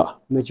 years. Yeah.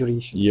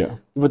 Maturation. Yeah.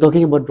 We were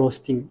talking about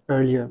roasting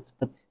earlier,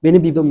 but many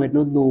people might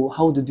not know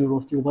how to do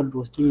roasting, what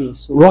roasting is.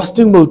 So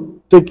roasting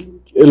will take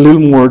a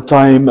little more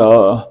time.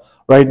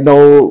 Right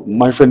now,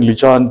 my friend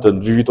Lichant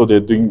and Vivito, they're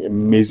doing an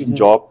amazing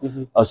job.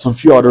 Some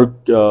few other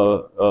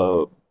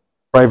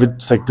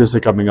private sectors are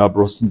coming up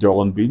roasting their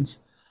own beans.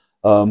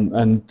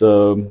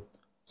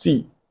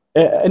 See,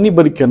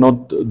 anybody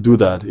cannot do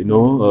that, you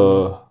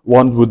know.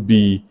 One would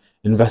be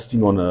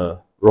investing on a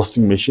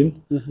roasting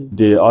machine.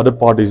 The other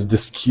part is the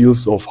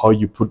skills of how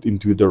you put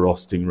into the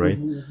roasting, right?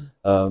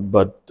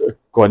 But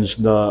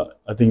Kwanishna,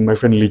 I think my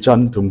friend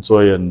Lichan,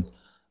 Tumchoy, and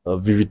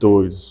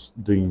Vivito is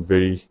doing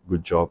very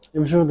good job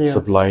I'm sure they are.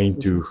 supplying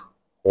to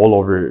all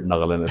over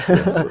Nagaland as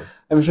well. So,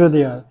 I'm sure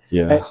they are.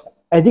 yeah,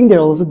 I think they're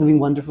also doing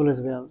wonderful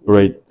as well.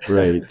 right,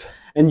 right.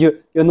 And you're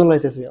no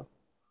less as well.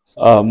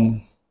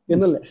 You're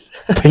no less.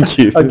 Thank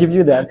you. I'll give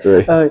you that.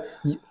 Right.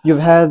 You've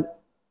had.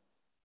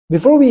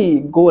 Before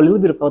we go a little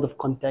bit out of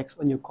context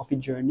on your coffee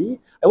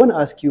journey, I want to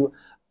ask you,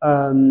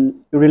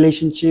 your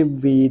relationship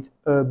with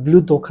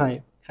Blue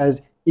Tokai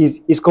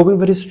is going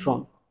very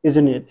strong,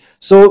 isn't it?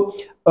 So,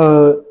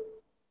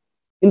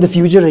 in the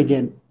future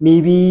again,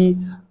 maybe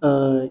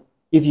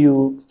if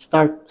you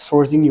start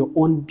sourcing your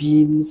own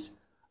beans,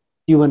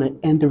 do you want to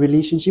end the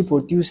relationship,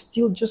 or do you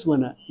still just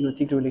want to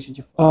take the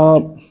relationship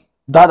forward?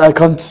 That I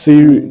can't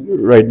say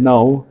right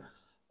now,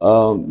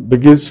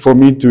 because for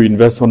me to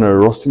invest on a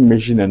roasting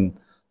machine and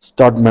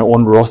start my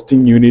own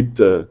roasting unit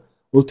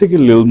will take a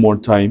little more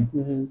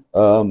time.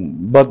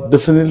 But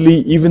definitely,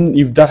 even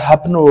if that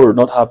happened or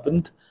not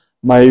happened,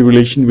 my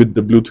relation with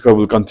the Blue Tuka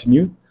will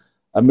continue.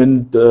 I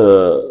mean,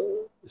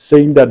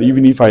 saying that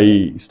even if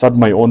I start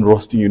my own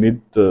roasting unit,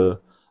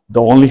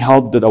 the only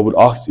help that I would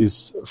ask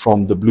is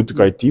from the Blue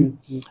Tukai team,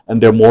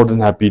 and they're more than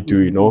happy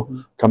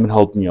to come and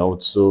help me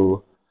out.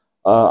 So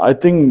I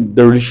think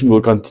the relation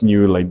will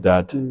continue like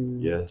that.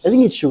 Yes, I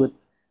think it should,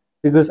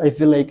 because I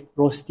feel like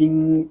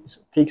roasting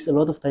takes a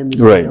lot of time as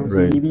Right, well. So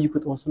right. maybe you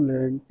could also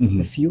learn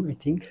a few, I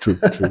think. True,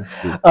 true,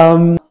 true.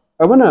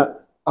 I want to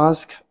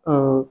ask,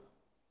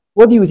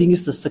 what do you think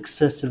is the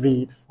success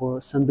rate for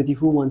somebody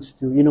who wants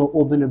to,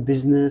 open a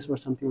business or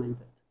something like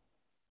that?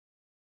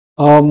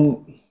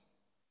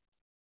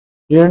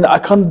 And I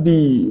can't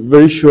be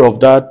very sure of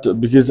that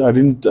because I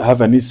didn't have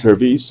any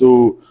survey.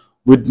 So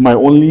with my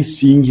only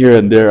seeing here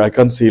and there, I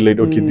can't say like,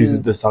 okay, this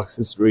is the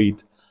success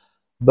rate.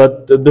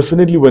 But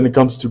definitely when it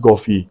comes to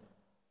coffee,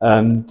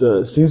 and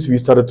since we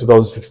started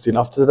 2016,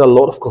 after that, a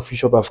lot of coffee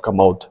shops have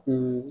come out.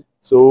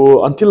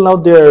 So until now,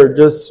 there are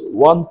just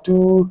 1,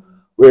 2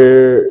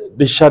 where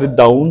they shut it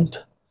down.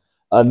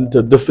 And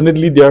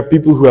definitely there are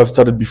people who have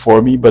started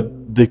before me,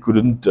 but they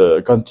couldn't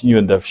continue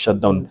and they've shut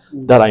down.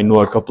 That I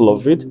know a couple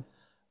of it.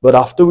 But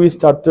after we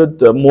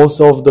started, most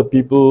of the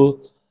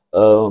people,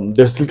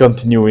 they're still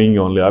continuing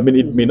only. I mean,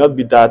 it may not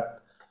be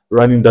that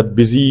running that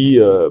busy,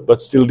 but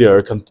still they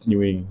are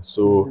continuing.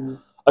 So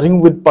I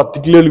think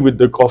particularly with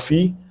the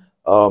coffee,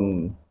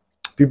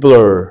 people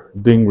are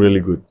doing really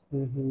good.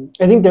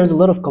 I think there's a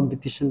lot of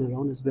competition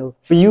around as well.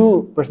 For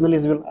you personally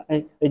as well,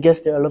 I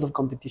guess there are a lot of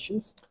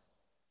competitions.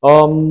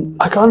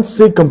 I can't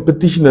say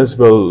competition as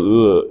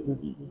well,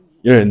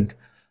 and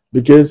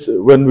because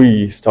when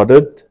we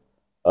started,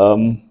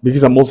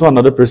 because I'm also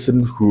another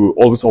person who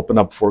always open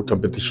up for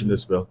competition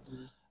as well.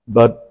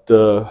 But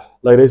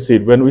like I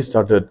said, when we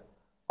started,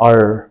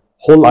 our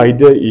whole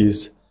idea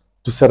is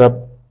to set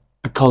up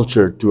a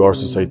culture to our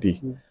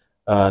society.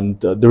 And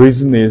the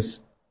reason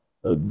is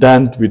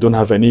then we don't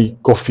have any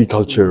coffee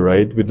culture,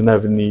 right? We don't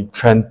have any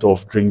trend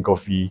of drink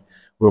coffee.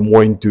 We're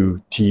more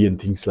into tea and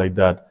things like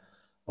that.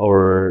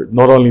 Or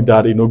not only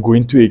that,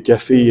 going to a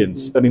cafe and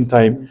spending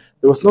time.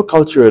 There was no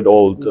culture at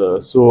all.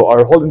 So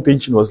our whole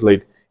intention was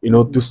like,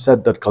 to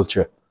set that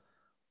culture.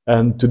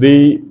 And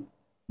today,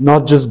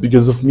 not just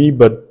because of me,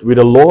 but with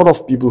a lot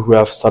of people who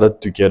have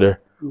started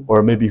together,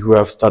 or maybe who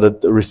have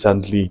started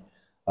recently,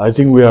 I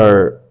think we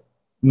are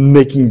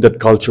making that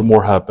culture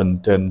more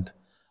happen. And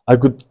I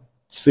could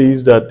say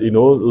is that, a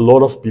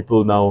lot of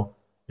people now,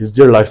 is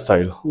their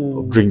lifestyle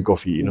of drink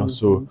coffee,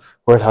 so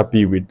quite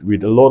happy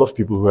with a lot of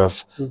people who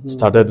have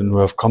started and who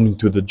have come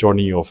into the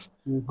journey of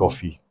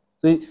coffee.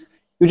 So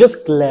you're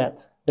just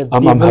glad that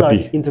I'm people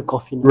happy. are into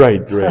coffee now.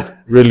 Right.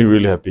 Really,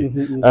 really happy.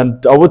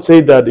 And I would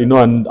say that,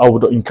 and I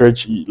would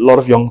encourage a lot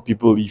of young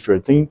people, if you're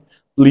thinking,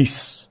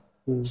 please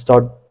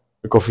start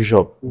a coffee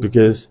shop,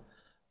 because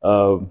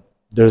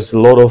there's a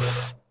lot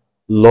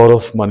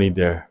of money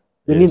there.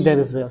 We need that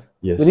as well.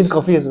 Yes. We need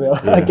coffee as well.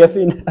 Yeah.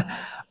 Caffeine.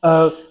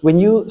 When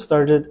you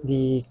started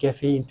the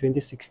cafe in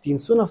 2016,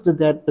 soon after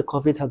that, the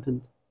COVID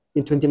happened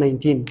in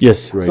 2019.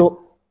 Yes, right. So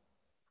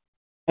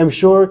I'm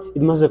sure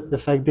it must have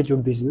affected your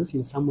business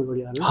in some way or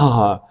the other.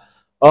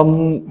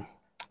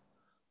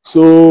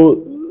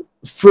 So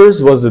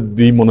first was the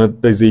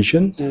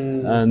demonetization,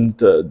 and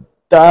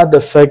that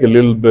affect a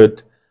little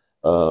bit,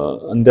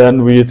 and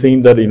then we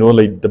think that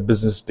like the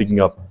business picking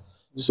up.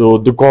 So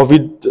the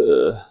COVID,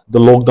 the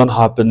lockdown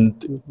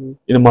happened in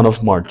the month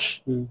of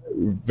March.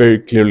 Very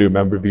clearly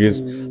remember,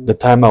 because the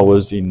time I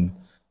was in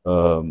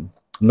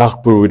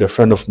Nagpur with a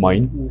friend of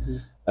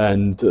mine,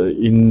 and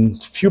in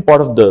few part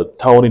of the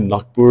town in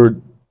Nagpur,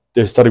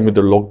 they're starting with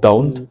the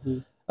lockdown,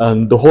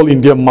 and the whole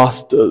India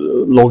mass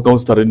lockdown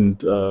started in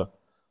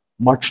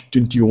March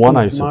 21,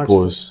 I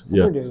suppose.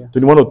 Yeah,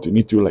 21 or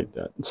 22, like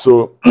that.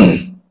 So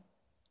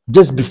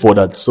just before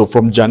that, so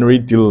from January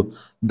till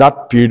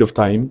that period of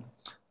time,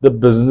 the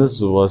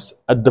business was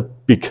at the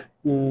peak.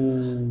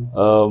 And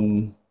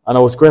I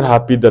was quite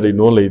happy that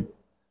like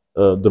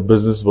the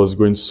business was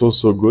going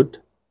so good.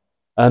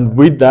 And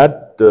with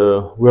that,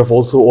 we have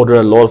also ordered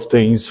a lot of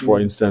things. For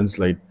instance,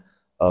 like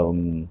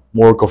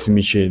more coffee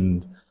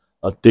machine,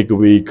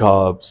 takeaway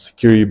cups,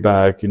 carry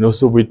bag.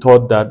 So we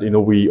thought that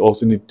we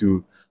also need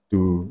to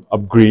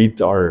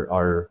upgrade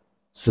our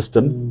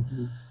system.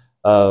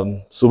 Mm-hmm.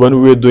 So when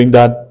we were doing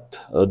that,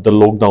 the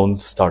lockdown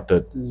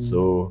started.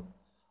 So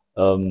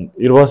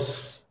it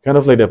was kind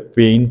of like a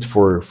pain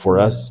for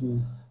us,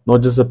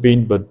 not just a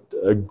pain, but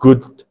a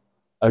good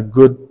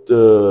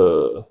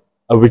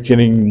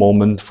awakening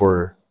moment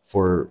for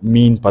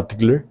me in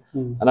particular.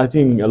 And I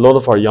think a lot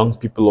of our young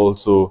people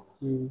also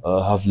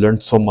have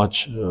learned so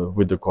much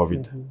with the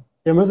COVID.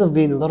 There must have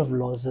been a lot of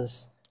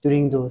losses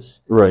during those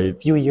Right,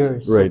 few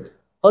years. So right.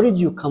 how did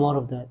you come out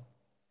of that?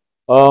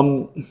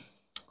 Um,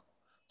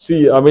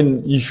 See, I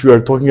mean, if you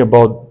are talking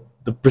about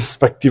the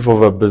perspective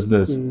of a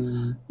business,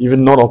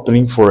 even not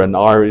opening for an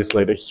hour is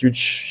like a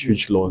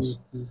huge loss.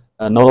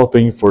 And not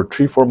opening for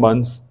 3 4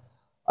 months,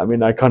 I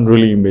mean, I can't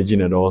really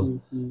imagine at all.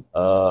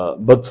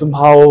 But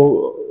somehow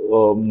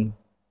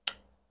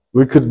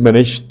we could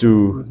manage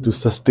to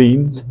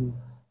sustain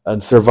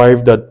and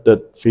survive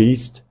that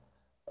phase.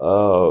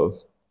 Uh,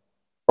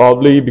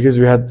 Probably because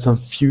we had some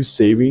few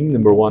saving.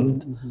 Number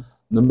one,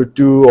 number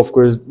two, of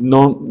course,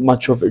 not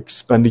much of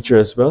expenditure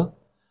as well.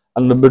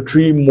 And number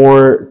three,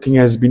 more thing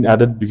has been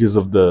added because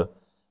of the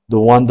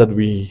one that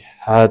we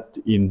had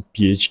in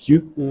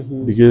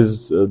PHQ,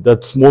 because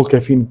that small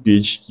cafe in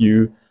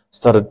PHQ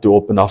started to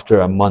open after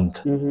a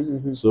month.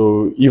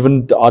 So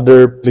even the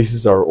other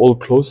places are all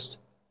closed.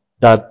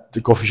 That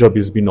the coffee shop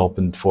has been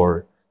opened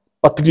for,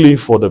 particularly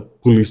for the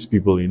police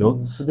people.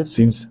 So that,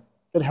 Since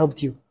that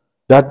helped you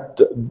that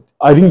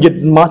I didn't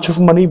get much of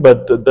money,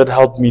 but that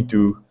helped me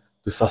to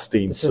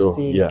sustain. to So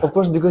sustain. yeah, Of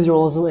course, because you're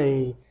also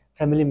a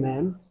family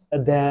man, a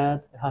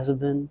dad, a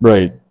husband.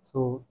 right.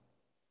 So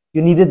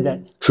you needed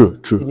that. True, You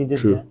true, needed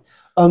true.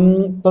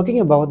 that. Talking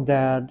about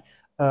that,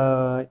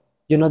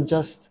 you're not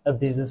just a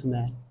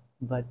businessman,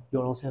 but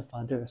you're also a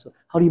father. So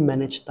how do you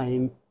manage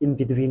time in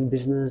between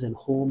business and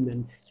home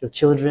and your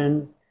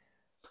children?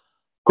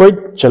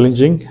 Quite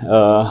challenging.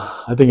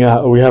 I think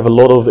we have a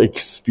lot of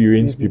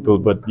experienced people,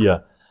 but yeah,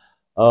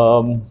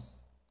 um,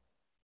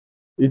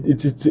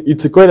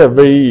 it's a quite a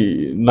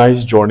very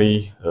nice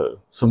journey.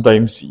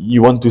 Sometimes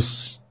you want to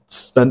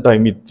spend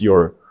time with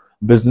your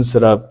business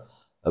setup,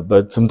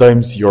 but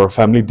sometimes your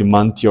family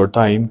demand your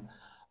time.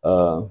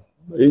 Uh,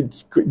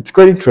 it's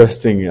quite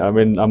interesting. I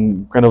mean,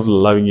 I'm kind of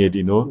loving it.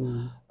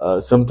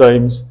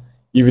 Sometimes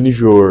even if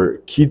your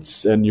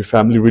kids and your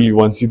family really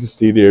wants you to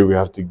stay there, we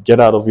have to get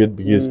out of it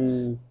because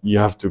you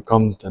have to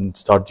come and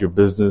start your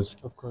business.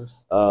 Of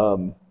course.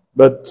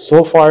 But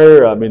so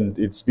far, I mean,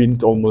 it's been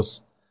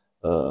almost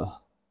uh,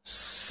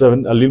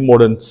 a little more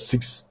than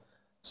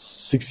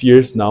six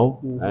years now,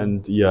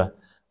 and yeah,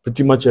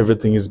 pretty much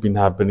everything has been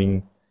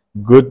happening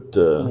good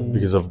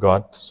because of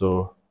God.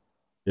 So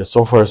yeah,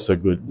 so far so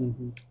good.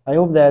 I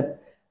hope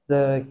that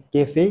the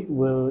cafe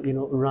will,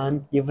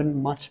 run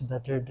even much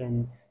better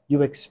than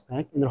you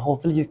expect, and then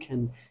hopefully you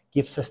can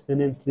give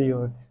sustenance to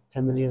your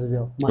family as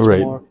well, much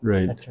Right, more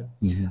right. better.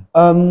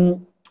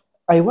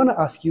 I want to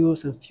ask you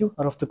some few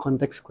out of the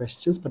context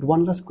questions, but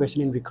one last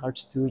question in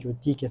regards to your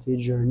tea cafe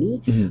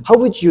journey. How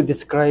would you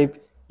describe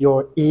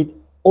your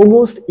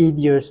almost 8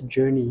 years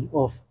journey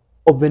of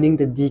opening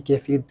the tea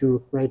cafe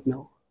to right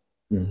now?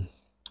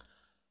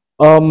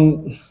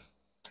 Um,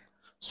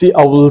 See,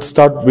 I will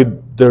start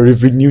with the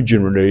revenue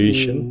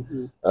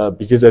generation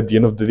because at the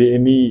end of the day,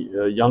 any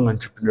young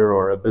entrepreneur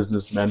or a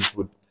businessman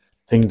would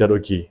think that,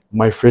 okay,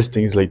 my first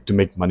thing is like to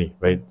make money,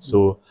 right?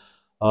 So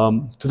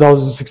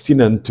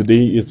 2016 and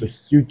today is a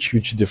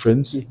huge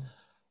difference.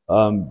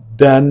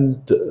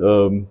 Then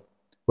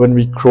when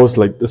we cross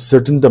like a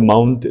certain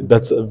amount,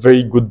 that's a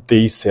very good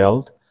day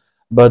sale.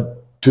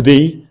 But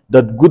today,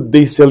 that good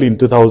day sale in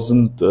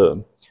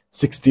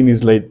 2016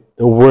 is like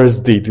the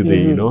worst day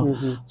today.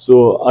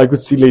 So I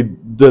could see like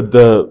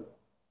the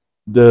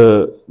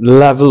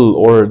level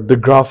or the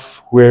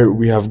graph where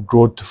we have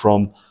growth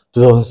from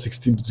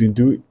 2016 to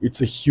 22.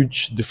 It's a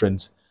huge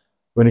difference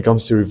when it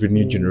comes to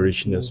revenue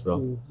generation as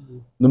well.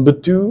 Number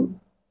two,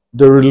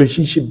 the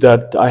relationship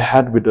that I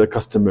had with the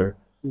customer.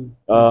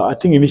 I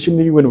think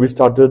initially when we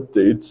started,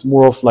 it's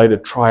more of like a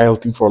trial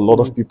thing for a lot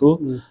of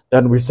people.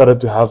 Then we started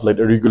to have like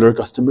a regular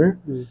customer,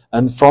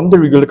 and from the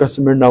regular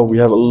customer now we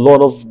have a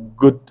lot of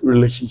good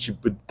relationship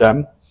with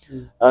them,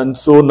 and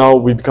so now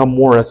we become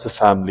more as a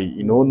family.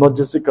 Not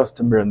just a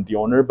customer and the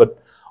owner,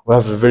 but we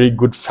have a very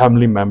good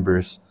family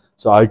members.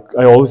 So I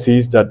always say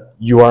is that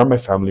you are my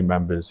family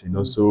members.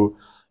 So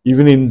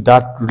even in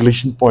that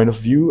relation point of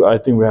view, I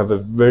think we have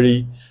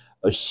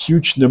a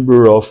huge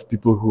number of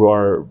people who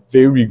are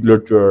very regular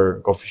to our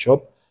coffee shop,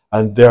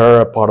 and they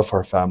are a part of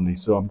our family.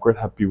 So I'm quite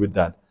happy with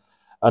that.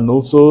 And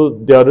also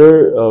the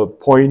other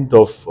point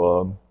of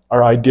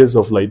our ideas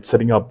of like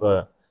setting up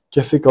a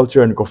cafe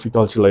culture and coffee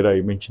culture, like I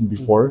mentioned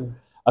before,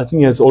 I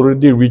think has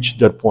already reached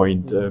that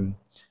point.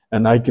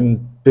 And I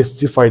can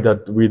testify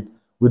that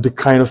with the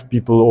kind of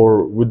people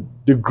or with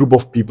the group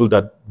of people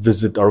that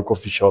visit our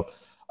coffee shop.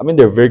 I mean,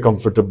 they're very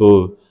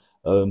comfortable.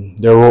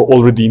 They're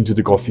already into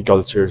the coffee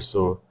culture.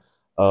 So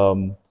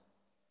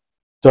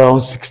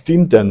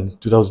 2016 and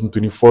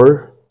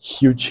 2024,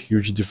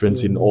 huge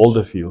difference in all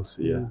the fields.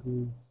 Yeah.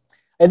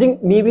 I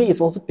think maybe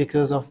it's also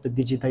because of the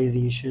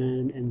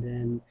digitization and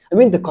then, I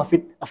mean, the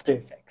COVID after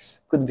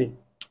effects could be.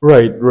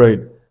 Right.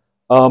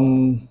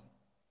 Um,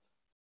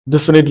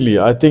 Definitely.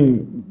 I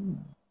think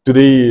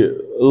today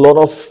a lot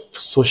of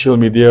social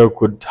media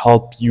could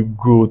help you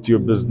grow to your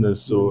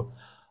business. So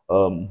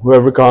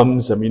whoever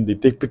comes, I mean, they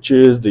take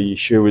pictures, they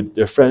share with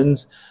their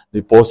friends,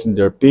 they post in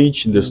their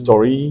page, in their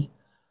story,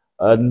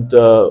 and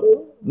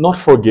not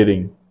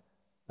forgetting,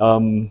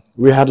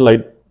 we had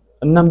like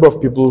a number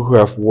of people who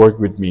have worked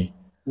with me.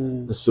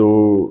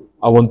 So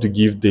I want to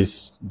give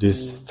this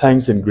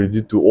thanks and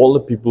gratitude to all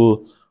the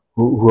people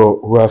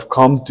who have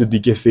come to the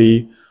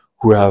cafe,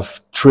 who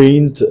have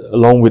trained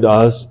along with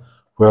us,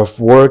 who have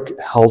worked,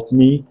 helped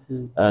me,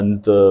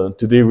 and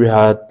today we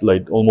had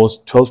like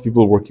almost 12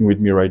 people working with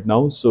me right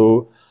now.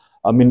 So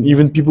I mean,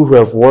 even people who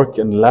have worked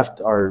and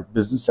left our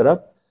business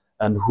setup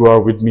and who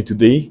are with me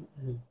today,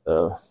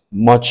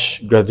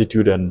 much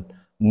gratitude and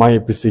my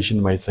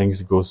appreciation, my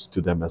thanks goes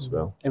to them as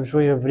well. I'm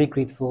sure you're very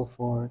grateful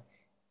for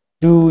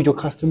your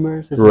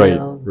customers as Right,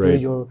 well, right.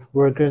 your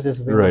workers as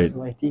well. Right.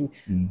 So I think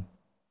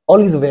all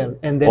is well,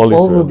 and then All is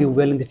all will well. be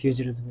well in the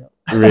future as well.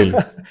 Really.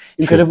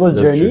 Incredible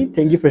That's journey. true.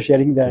 Thank you for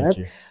sharing that.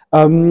 Thank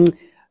you.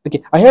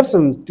 Okay, I have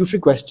some 2-3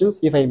 questions,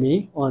 if I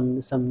may,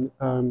 on some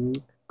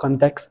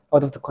context,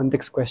 out of the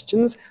context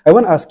questions. I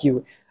want to ask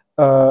you,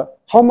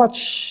 how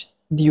much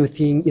do you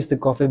think is the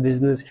coffee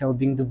business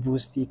helping to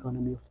boost the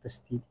economy of the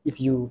state? If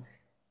you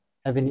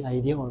have any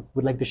idea or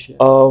would like to share.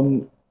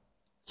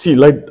 See,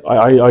 like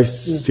I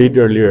said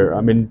earlier,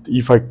 I mean,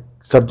 if I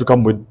start to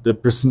come with the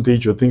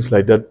percentage or things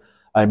like that,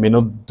 I may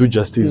not do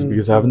justice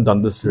because I haven't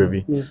done the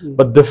survey.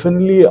 But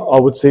definitely, I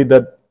would say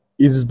that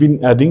it's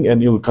been adding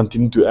and it will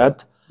continue to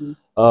add.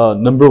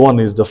 Number one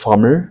is the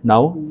farmer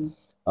now.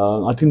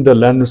 I think the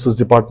Land Resource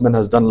Department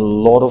has done a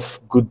lot of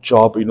good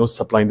job,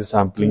 supplying the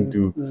sampling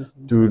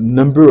to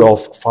number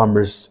of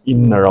farmers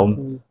in and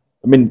around.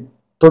 I mean,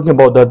 talking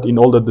about that in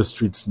all the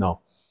districts now.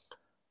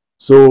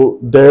 So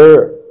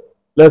there,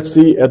 let's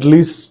say at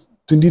least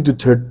 20 to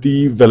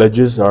 30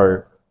 villages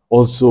are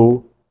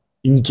also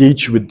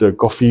engaged with the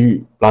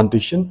coffee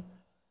plantation.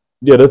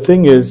 The other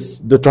thing is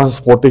the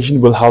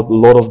transportation will help a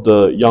lot of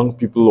the young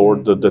people or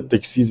the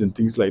taxis and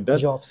things like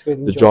that.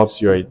 The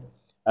jobs, right?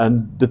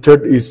 And the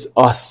third is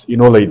us,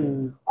 like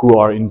who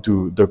are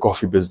into the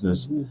coffee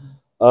business.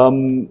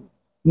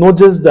 Not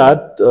just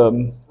that,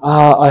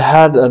 I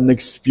had an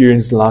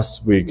experience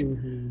last week.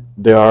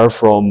 They are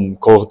from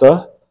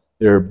Kolkata.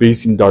 They're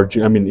based in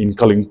Darjeeling, I mean, in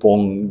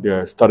Kalimpong.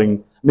 They're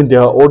starting, I mean, they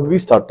are already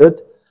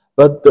started,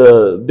 but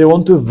they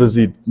want to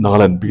visit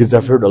Nagaland because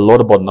they've heard a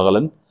lot about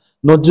Nagaland.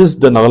 Not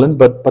just the Nagaland,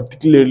 but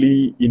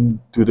particularly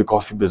into the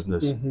coffee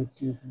business.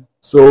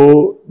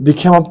 So they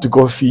came up to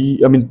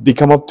they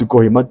come up to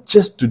Kohima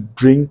just to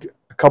drink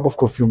a cup of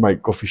coffee from my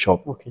coffee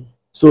shop. Okay.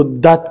 So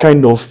that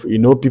kind of,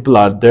 people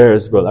are there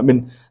as well. I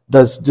mean,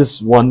 that's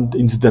just one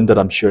incident that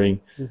I'm sharing.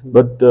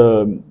 But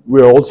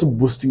we're also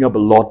boosting up a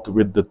lot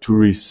with the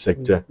tourist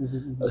sector,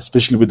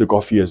 especially with the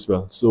coffee as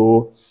well.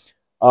 So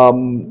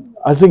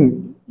I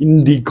think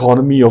in the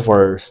economy of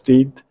our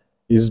state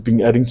is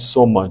being adding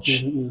so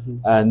much.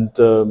 And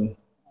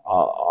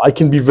I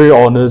can be very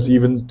honest,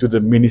 even to the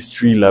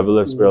ministry level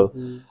as well.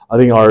 I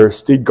think our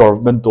state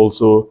government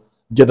also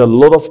get a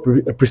lot of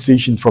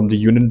appreciation from the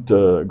union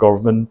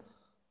government,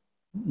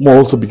 more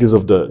also because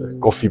of the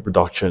coffee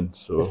production.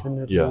 So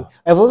definitely. yeah,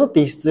 I've also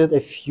tasted a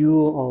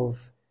few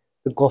of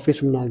the coffees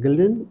from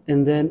Nagaland,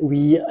 and then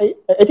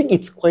I think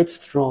it's quite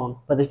strong,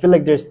 but I feel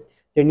like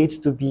there needs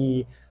to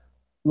be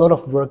a lot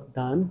of work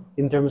done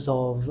in terms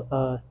of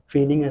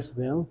training as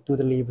well to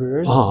the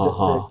laborers,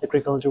 the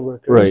agriculture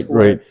workers,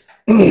 right.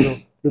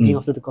 Looking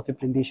after the coffee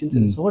plantations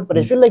and so on. But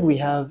I feel like we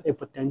have a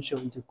potential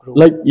to grow.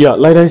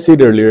 Like I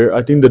said earlier,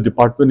 I think the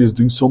department is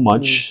doing so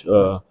much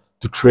to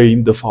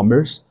train the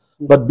farmers.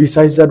 But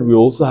besides that, we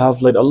also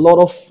have like a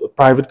lot of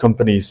private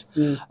companies.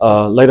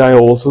 Like I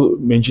also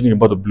mentioning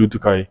about the Blue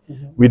Tukai.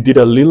 We did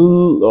a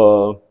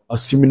little a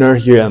seminar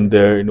here and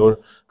there,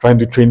 trying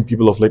to train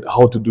people of like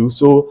how to do.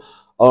 So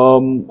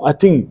I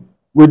think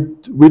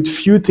with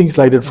few things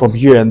like that from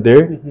here and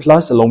there,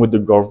 plus along with the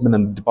government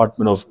and the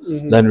Department of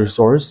Land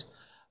Resource,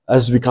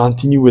 as we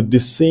continue with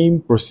this same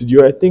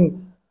procedure, I think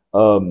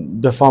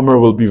the farmer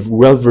will be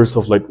well versed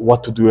of like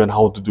what to do and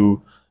how to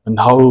do and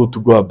how to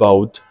go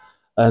about.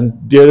 And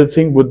the other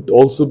thing would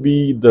also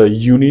be the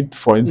unit.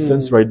 For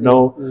instance, right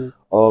now,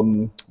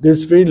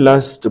 there's very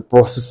less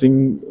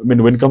processing. I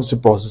mean, when it comes to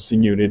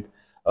processing unit,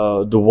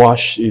 the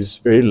wash is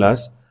very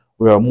less.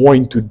 We are more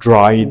into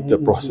dried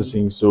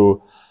processing.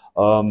 So,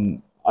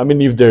 I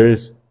mean, if there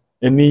is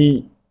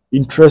any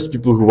interest,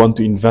 people who want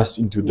to invest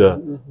into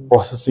the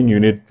processing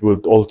unit will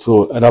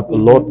also add up a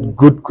lot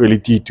good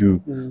quality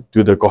to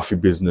the coffee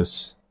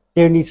business.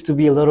 There needs to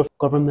be a lot of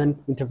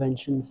government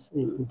interventions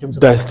in terms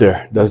of that's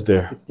there.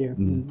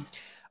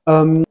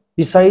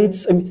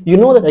 Besides, I mean, you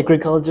know that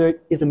agriculture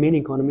is the main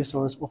economic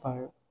source of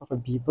our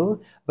people,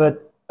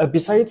 but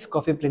besides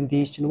coffee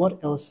plantation,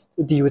 what else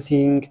do you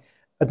think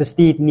the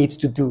state needs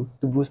to do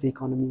to boost the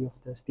economy of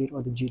the state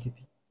or the GDP?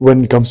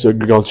 When it comes to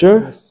agriculture,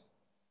 Yes.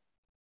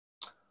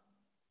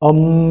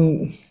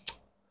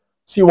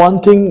 see, one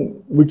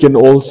thing we can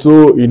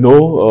also,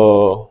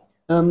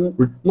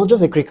 Not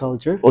just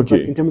agriculture, but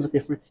okay. in terms of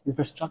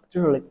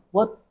infrastructure, like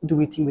what do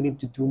we think we need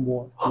to do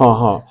more to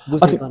Haha.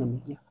 boost I the think economy?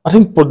 Yeah. I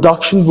think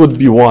production would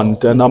be one,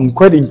 and I'm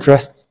quite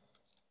interested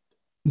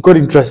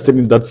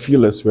in that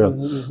field as well.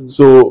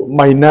 So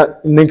my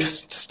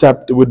next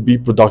step would be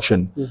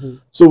production.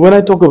 So when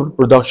I talk about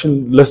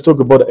production, let's talk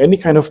about any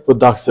kind of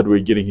products that we're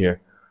getting here.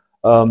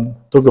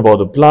 Talk about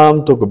the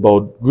plum, talk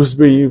about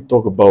gooseberry,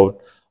 talk about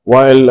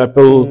wild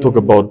apple, talk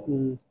about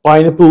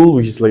pineapple,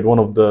 which is like one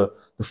of the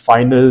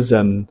finest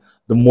and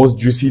the most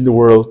juicy in the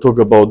world. Talk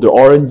about the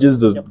oranges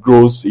that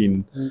grows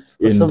in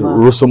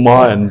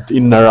Rosoma and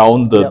in and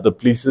around the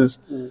places.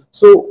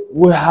 So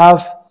we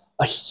have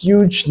a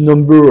huge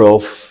number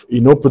of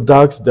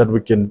products that we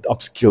can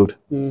upskill.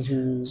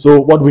 So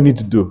what we need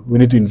to do, we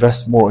need to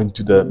invest more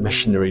into the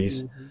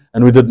machineries,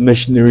 and with the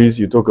machineries,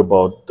 you talk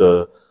about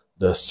the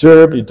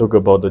syrup, you talk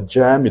about the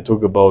jam, you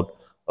talk about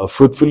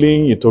fruit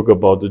filling, you talk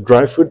about the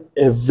dry fruit.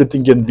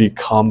 Everything can be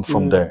come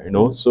from there.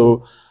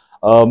 So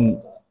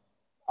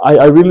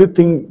I really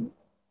think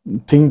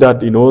that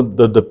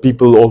the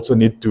people also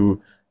need to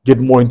get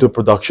more into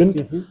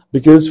production,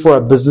 because for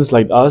a business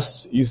like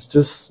us, it's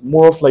just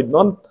more of like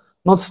not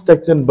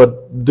stagnant,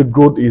 but the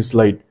growth is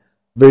like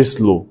very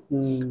slow.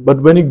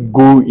 But when you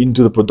go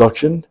into the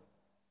production,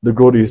 the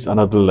growth is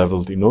another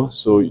level.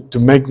 So to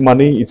make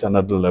money, it's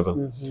another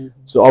level.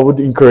 So I would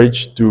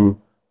encourage to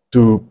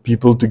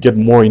people to get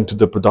more into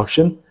the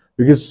production,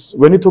 because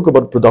when you talk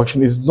about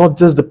production, it's not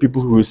just the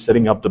people who is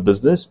setting up the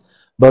business,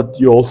 but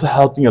you're also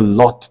helping a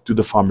lot to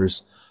the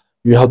farmers.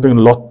 You're helping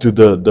a lot to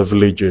the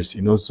villagers.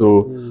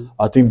 So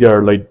I think there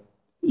are like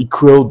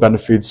equal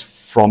benefits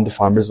from the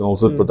farmers and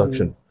also the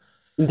production.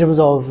 In terms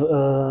of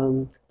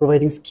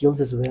providing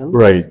skills as well,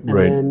 Right, and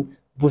right. then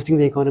boosting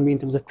the economy in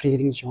terms of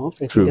creating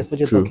jobs. I True, think that's what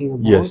you're true. talking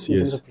about Yes, in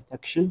yes. terms of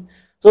production.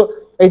 So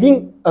I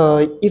think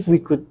if we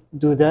could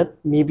do that,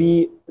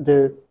 maybe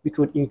we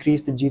could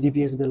increase the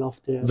GDP as well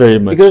of the Very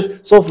much.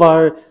 because so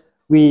far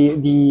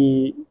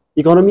the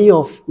economy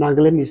of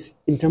Nagaland is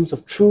in terms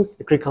of true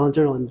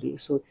agriculture only.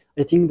 So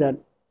I think that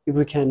if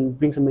we can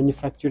bring some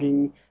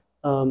manufacturing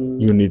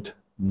Unit.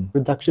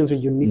 productions or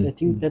units, I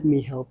think that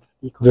may help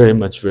the economy. Very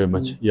much, very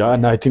much. Yeah,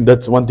 and I think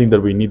that's one thing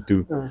that we need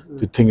to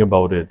think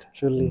about it.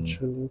 Surely,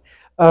 surely.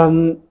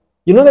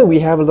 You know that we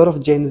have a lot of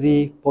Gen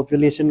Z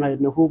population right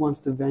now who wants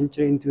to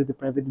venture into the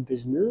private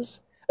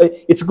business.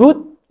 It's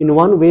good in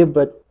one way,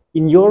 but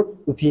in your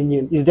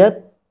opinion, is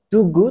that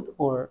too good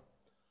or?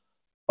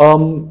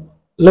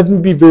 Let me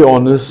be very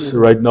honest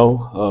right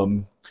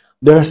now.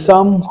 There are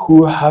some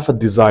who have a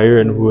desire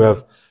and who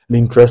have an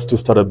interest to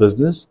start a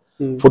business.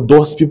 For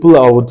those people,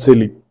 I would say,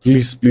 like,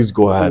 please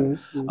go ahead.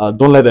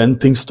 Don't let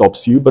anything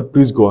stops you, but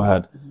please go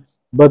ahead.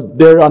 But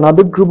there are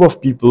another group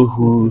of people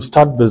who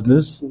start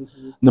business.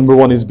 Number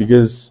one is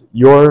because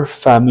your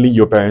family,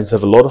 your parents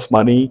have a lot of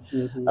money,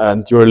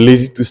 and you're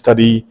lazy to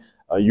study.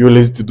 You're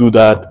lazy to do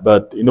that.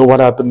 But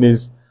what happened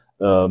is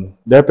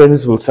their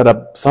parents will set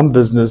up some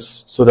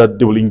business so that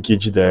they will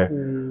engage there.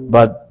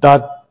 But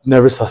that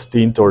never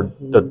sustained, or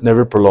that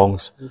never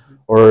prolongs.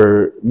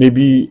 Or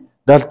maybe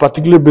that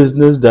particular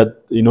business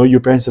that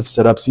your parents have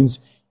set up, since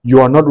you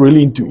are not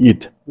really into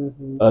it,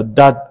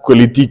 that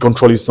quality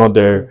control is not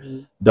there,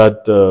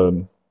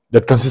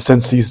 that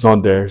consistency is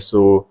not there.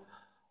 So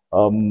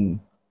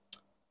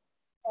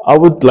I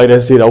would, like I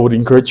said, I would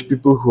encourage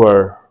people who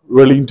are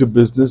really into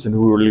business and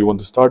who really want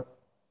to start.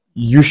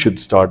 You should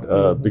start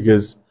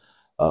because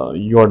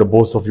you are the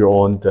boss of your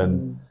own.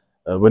 And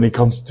when it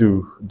comes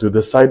to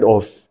the side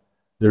of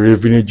the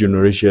revenue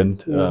generation,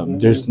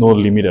 there's no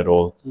limit at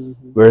all.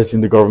 Whereas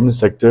in the government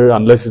sector,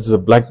 unless it's a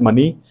black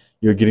money,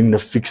 you're getting a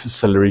fixed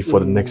salary for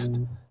the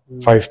next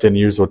 5, 10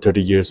 years or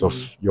 30 years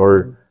of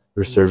your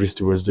service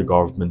towards the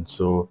government.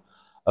 So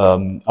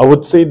I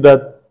would say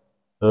that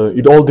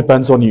it all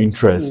depends on your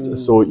interest.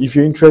 So if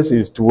your interest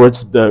is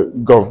towards the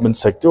government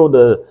sector or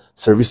the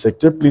service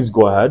sector, please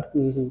go ahead.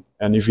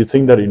 And if you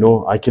think that,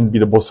 I can be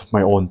the boss of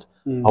my own,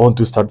 I want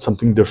to start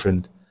something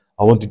different,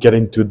 I want to get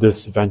into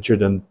this venture,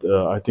 then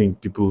I think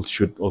people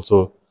should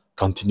also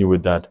continue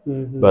with that.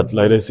 But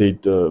like I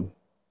said,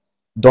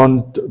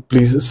 don't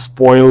please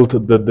spoil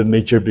the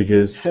nature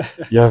because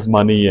you have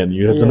money and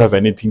you don't have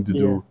anything to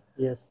do.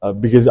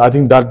 Because I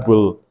think that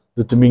will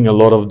determine a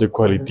lot of the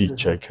quality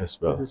check as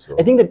well. So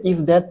I think that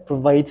if that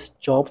provides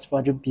jobs for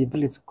other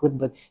people, it's good.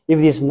 But if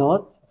it is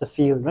not, it's a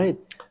fail, right?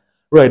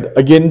 Right.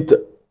 Again,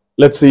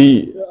 let's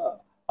say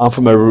I'm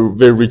from a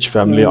very rich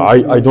family.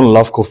 I don't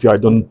love coffee. I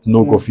don't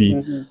know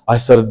coffee. I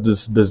started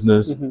this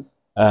business,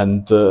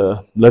 and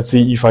let's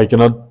say if I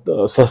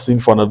cannot sustain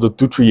for another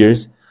 2-3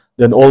 years,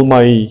 then all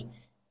my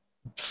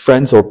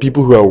friends or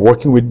people who are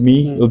working with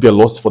me will be a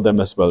loss for them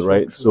as well,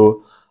 right?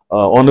 So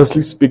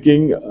honestly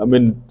speaking, I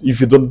mean, if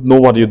you don't know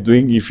what you're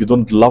doing, if you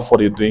don't love what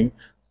you're doing,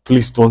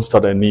 please don't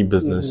start any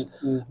business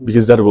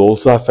because that will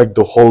also affect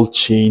the whole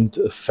chain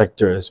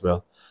factor as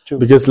well.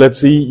 Because let's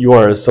say you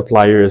are a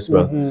supplier as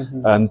well,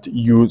 and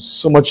you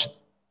so much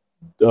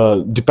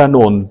depend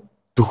on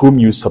to whom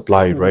you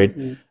supply, right?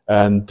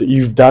 And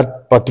if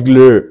that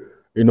particular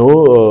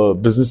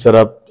business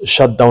setup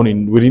shut down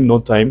in within no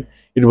time,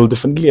 it will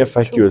definitely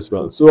affect you as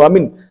well. So I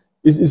mean,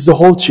 it's the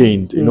whole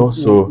chain,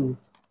 So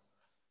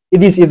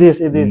it is.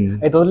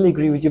 I totally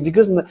agree with you,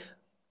 because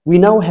we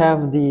now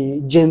have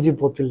the Gen Z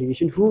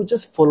population who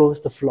just follows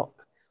the flock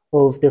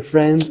of their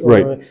friends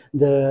or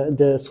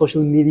the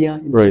social media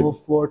and so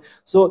forth.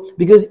 So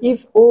because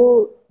if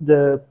all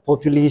the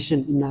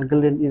population in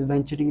Nagaland is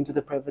venturing into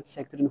the private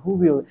sector, and who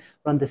will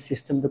run the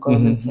system, the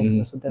government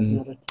sector? So that's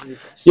another thing.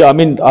 Yeah, I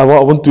mean, I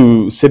want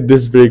to set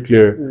this very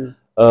clear.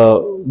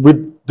 With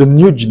the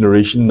new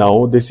generation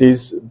now, they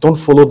says don't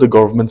follow the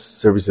government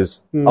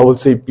services. I will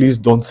say please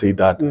don't say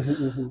that.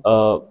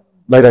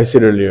 Like I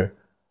said earlier,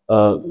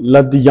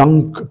 let the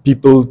young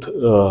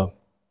people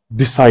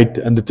decide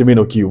and determine,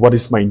 okay, what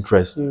is my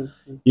interest?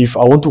 If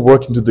I want to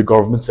work into the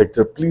government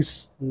sector,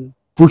 please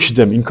push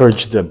them,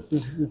 encourage them,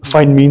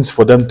 find means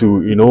for them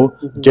to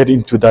get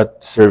into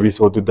that service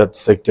or to that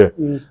sector.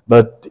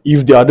 But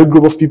if the other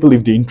group of people,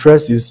 if the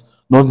interest is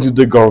not into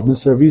the government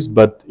service,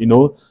 but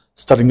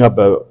starting up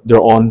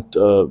their own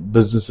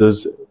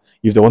businesses,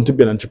 if they want to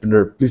be an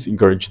entrepreneur, please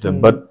encourage them.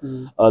 But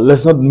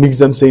let's not mix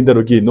them saying that,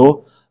 okay,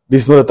 no,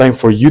 this is not a time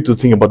for you to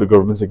think about the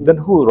government sector. Then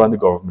who will run the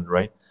government,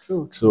 right?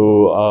 True.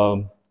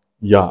 So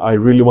yeah, I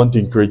really want to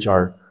encourage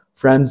our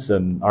friends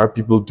and our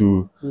people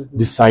to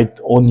decide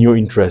on your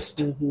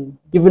interest.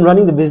 You've been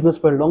running the business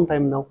for a long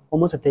time now,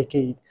 almost a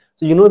decade.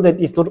 So you know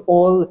that it's not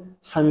all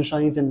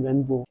sunshines and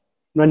rainbow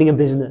running a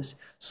business.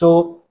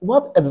 So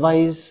what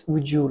advice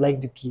would you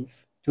like to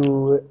give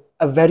to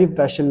a very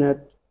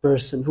passionate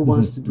person who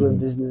wants to do a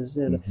business?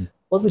 And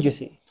what would you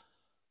say?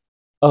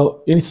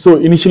 So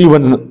initially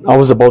when I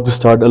was about to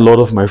start, a lot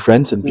of my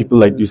friends and people,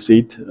 like you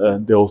said,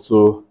 they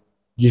also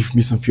give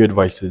me some few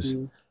advices,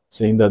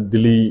 saying that,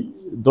 Dili,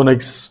 don't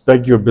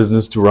expect your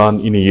business to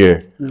run in a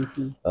year.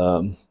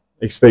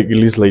 Expect at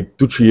least like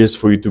 2-3 years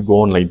for you to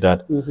go on like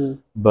that.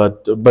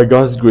 But by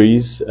God's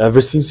grace, ever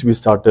since we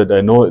started,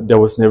 I know there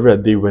was never a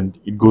day when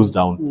it goes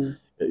down.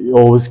 It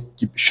always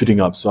keep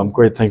shooting up. So I'm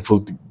quite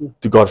thankful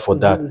to God for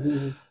that.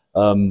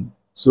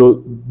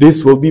 So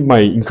this will be my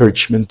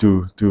encouragement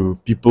to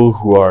people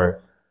who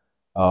are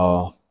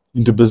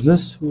into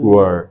business, who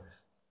are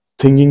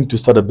thinking to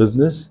start a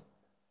business.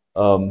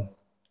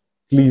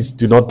 Please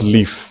do not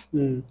leave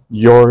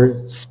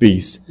your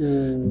space,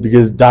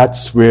 because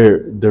that's where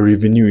the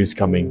revenue is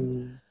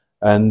coming.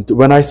 And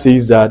when I say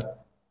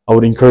that, I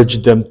would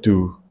encourage them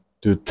to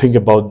think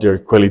about their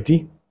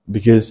quality,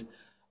 because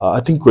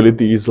I think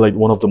quality is like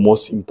one of the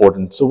most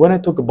important. So when I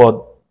talk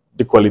about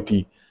the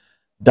quality,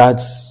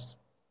 that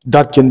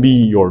can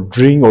be your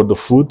drink or the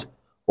food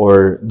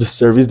or the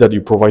service that you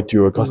provide to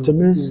your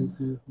customers,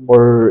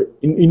 or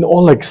in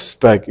all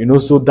aspect,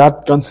 so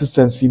that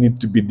consistency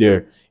need to be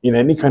there in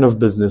any kind of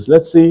business.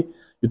 Let's say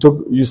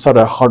you start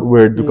a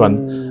hardware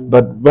dukan,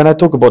 but when I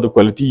talk about the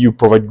quality, you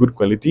provide good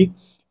quality.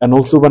 And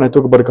also when I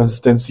talk about the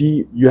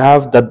consistency, you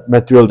have that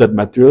material,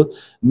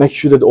 make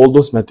sure that all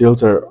those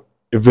materials are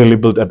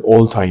available at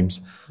all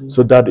times,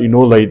 so that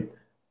like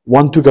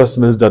 1-2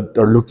 customers that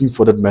are looking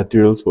for that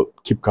materials will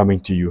keep coming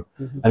to you.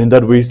 And in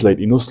that way, it's like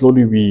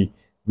slowly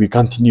we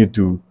continue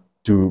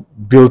to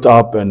build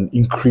up and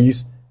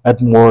increase, add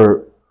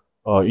more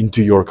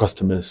into your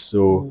customers.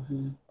 So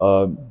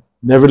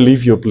never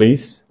leave your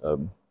place.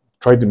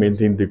 Try to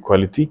maintain the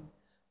quality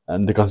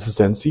and the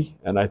consistency.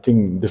 And I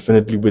think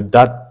definitely with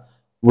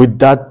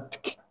that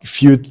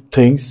few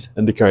things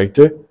and the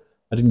character,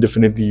 I think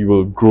definitely you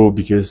will grow,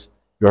 because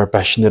you are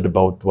passionate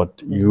about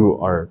what you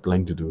are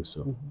planning to do.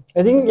 So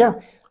I think, yeah,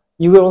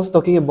 you were also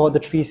talking about the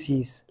 3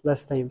 C's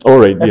last time. All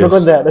right. I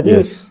forgot that. I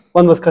think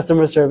one was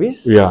customer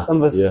service. Yeah. One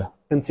was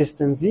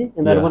consistency,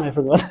 and the other one I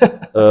forgot.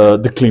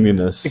 The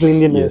cleanliness. The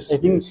cleanliness.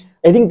 Yes,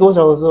 I think those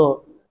are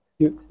also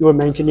you were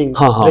mentioning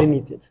very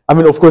needed. I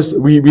mean, of course,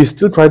 we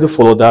still try to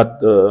follow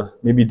that.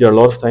 Maybe there are a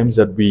lot of times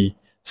that we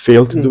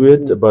fail to do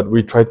it, but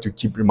we try to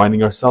keep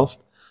reminding ourselves,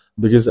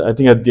 because I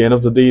think at the end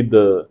of the day,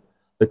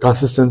 the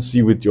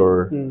consistency with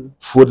your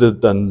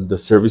food and the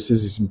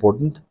services is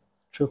important.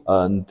 True.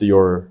 And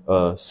your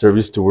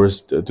service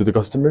towards to the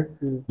customer,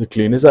 the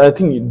cleanness. I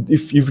think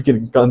if we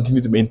can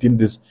continue to maintain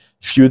these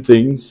few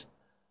things,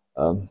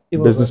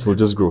 business will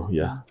just grow.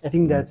 Yeah, I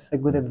think that's a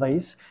good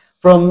advice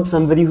from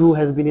somebody who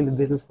has been in the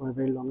business for a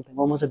very long time,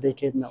 almost a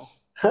decade now.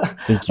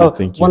 Thank you.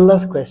 Thank you. One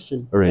last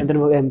question, and then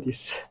we'll end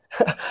this.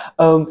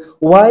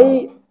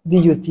 Why do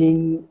you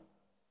think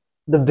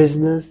the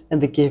business and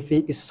the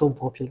cafe is so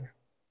popular?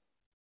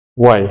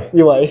 Why?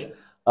 Why?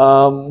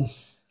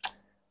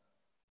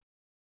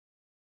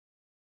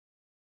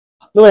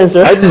 No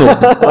answer. I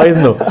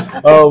don't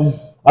know.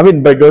 I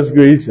mean, by God's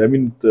grace, I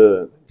mean,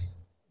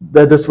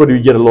 that's what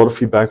we get a lot of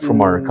feedback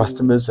from our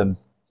customers, and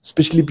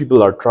especially people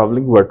who are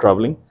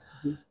traveling.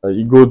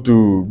 You go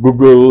to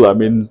Google, I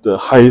mean, the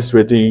highest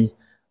rating,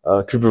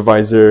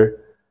 TripAdvisor.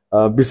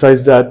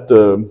 Besides that,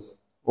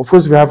 of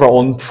course, we have our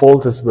own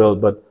fault as well,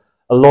 but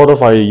a lot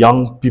of our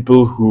young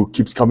people who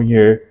keeps coming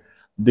here,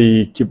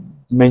 they keep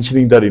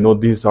mentioning that,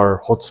 these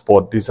are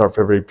hotspot, these are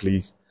favorite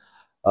place.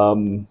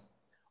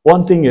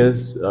 One thing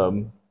is,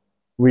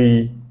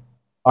 we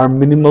are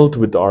minimal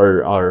with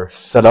our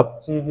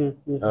setup.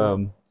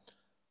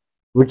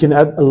 We can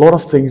add a lot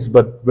of things,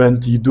 but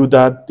when you do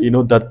that,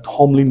 that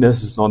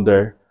homeliness is not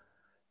there.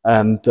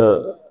 And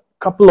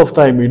couple of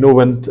time,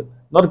 when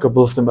not a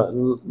couple of time, a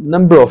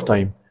number of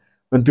time,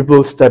 when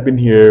people step in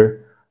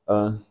here,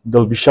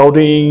 they'll be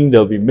shouting,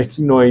 they'll be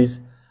making noise.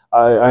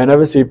 I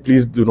never say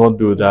please do not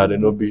do that,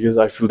 because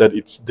I feel that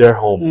it's their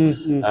home,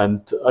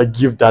 and I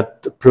give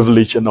that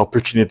privilege and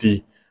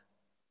opportunity.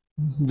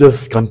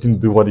 Just continue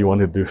to do what you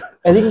want to do.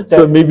 I think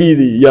So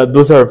maybe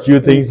those are a few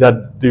things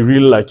that they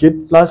really like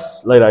it.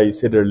 Plus, like I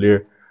said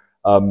earlier,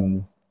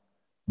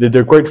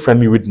 they're quite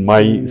friendly with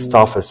my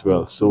staff as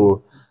well.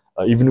 So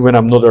even when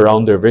I'm not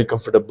around, they're very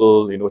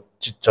comfortable,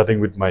 chit-chatting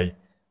with my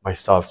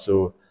staff.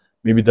 So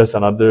maybe that's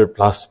another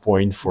plus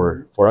point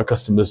for our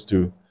customers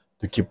to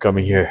keep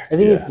coming here. I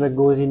think it's the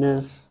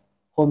coziness,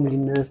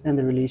 homeliness, and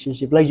the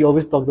relationship, like you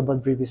always talked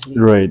about previously.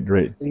 Right.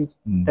 I think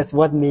that's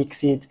what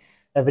makes it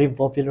a very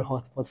popular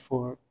hotspot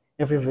for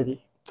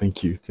everybody.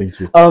 Thank you. Thank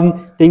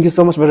you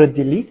so much, Brother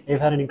Dili.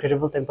 I've had an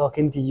incredible time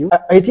talking to you.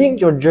 I think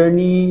your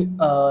journey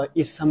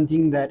is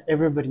something that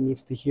everybody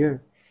needs to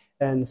hear.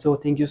 And so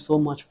thank you so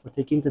much for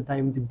taking the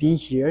time to be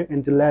here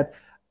and to let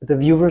the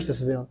viewers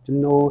as well to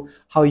know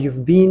how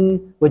you've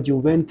been, what you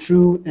went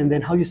through, and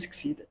then how you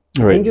succeeded.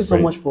 Thank you so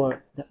much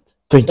for that.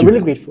 Thank you. I'm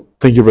really grateful.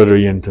 Thank you, Brother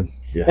Yenton.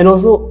 Yeah. And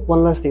also,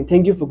 one last thing.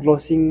 Thank you for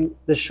closing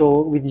the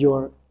show with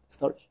your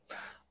story.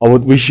 I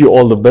would wish you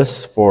all the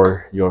best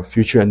for your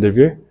future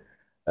endeavor.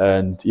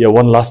 And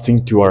one last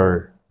thing to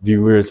our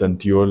viewers and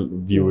to your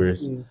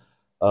viewers.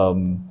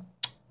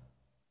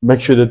 Make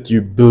sure that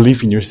you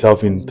believe in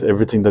yourself in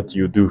everything that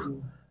you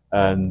do.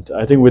 And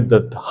I think with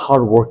that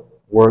hard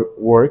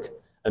work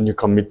and your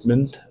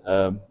commitment,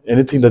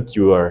 anything that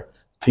you are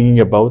thinking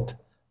about,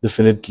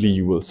 definitely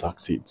you will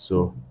succeed.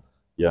 So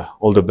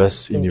all the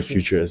best in your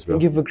future as well.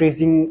 Thank you for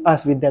gracing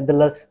us with that,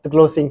 the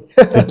closing.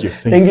 Thank you.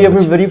 Thank you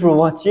everybody for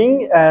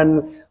watching,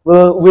 and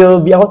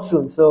we'll be out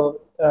soon.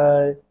 So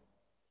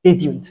stay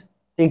tuned.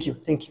 Thank you.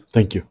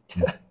 Thank you.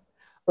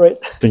 All right.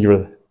 Thank you,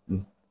 brother.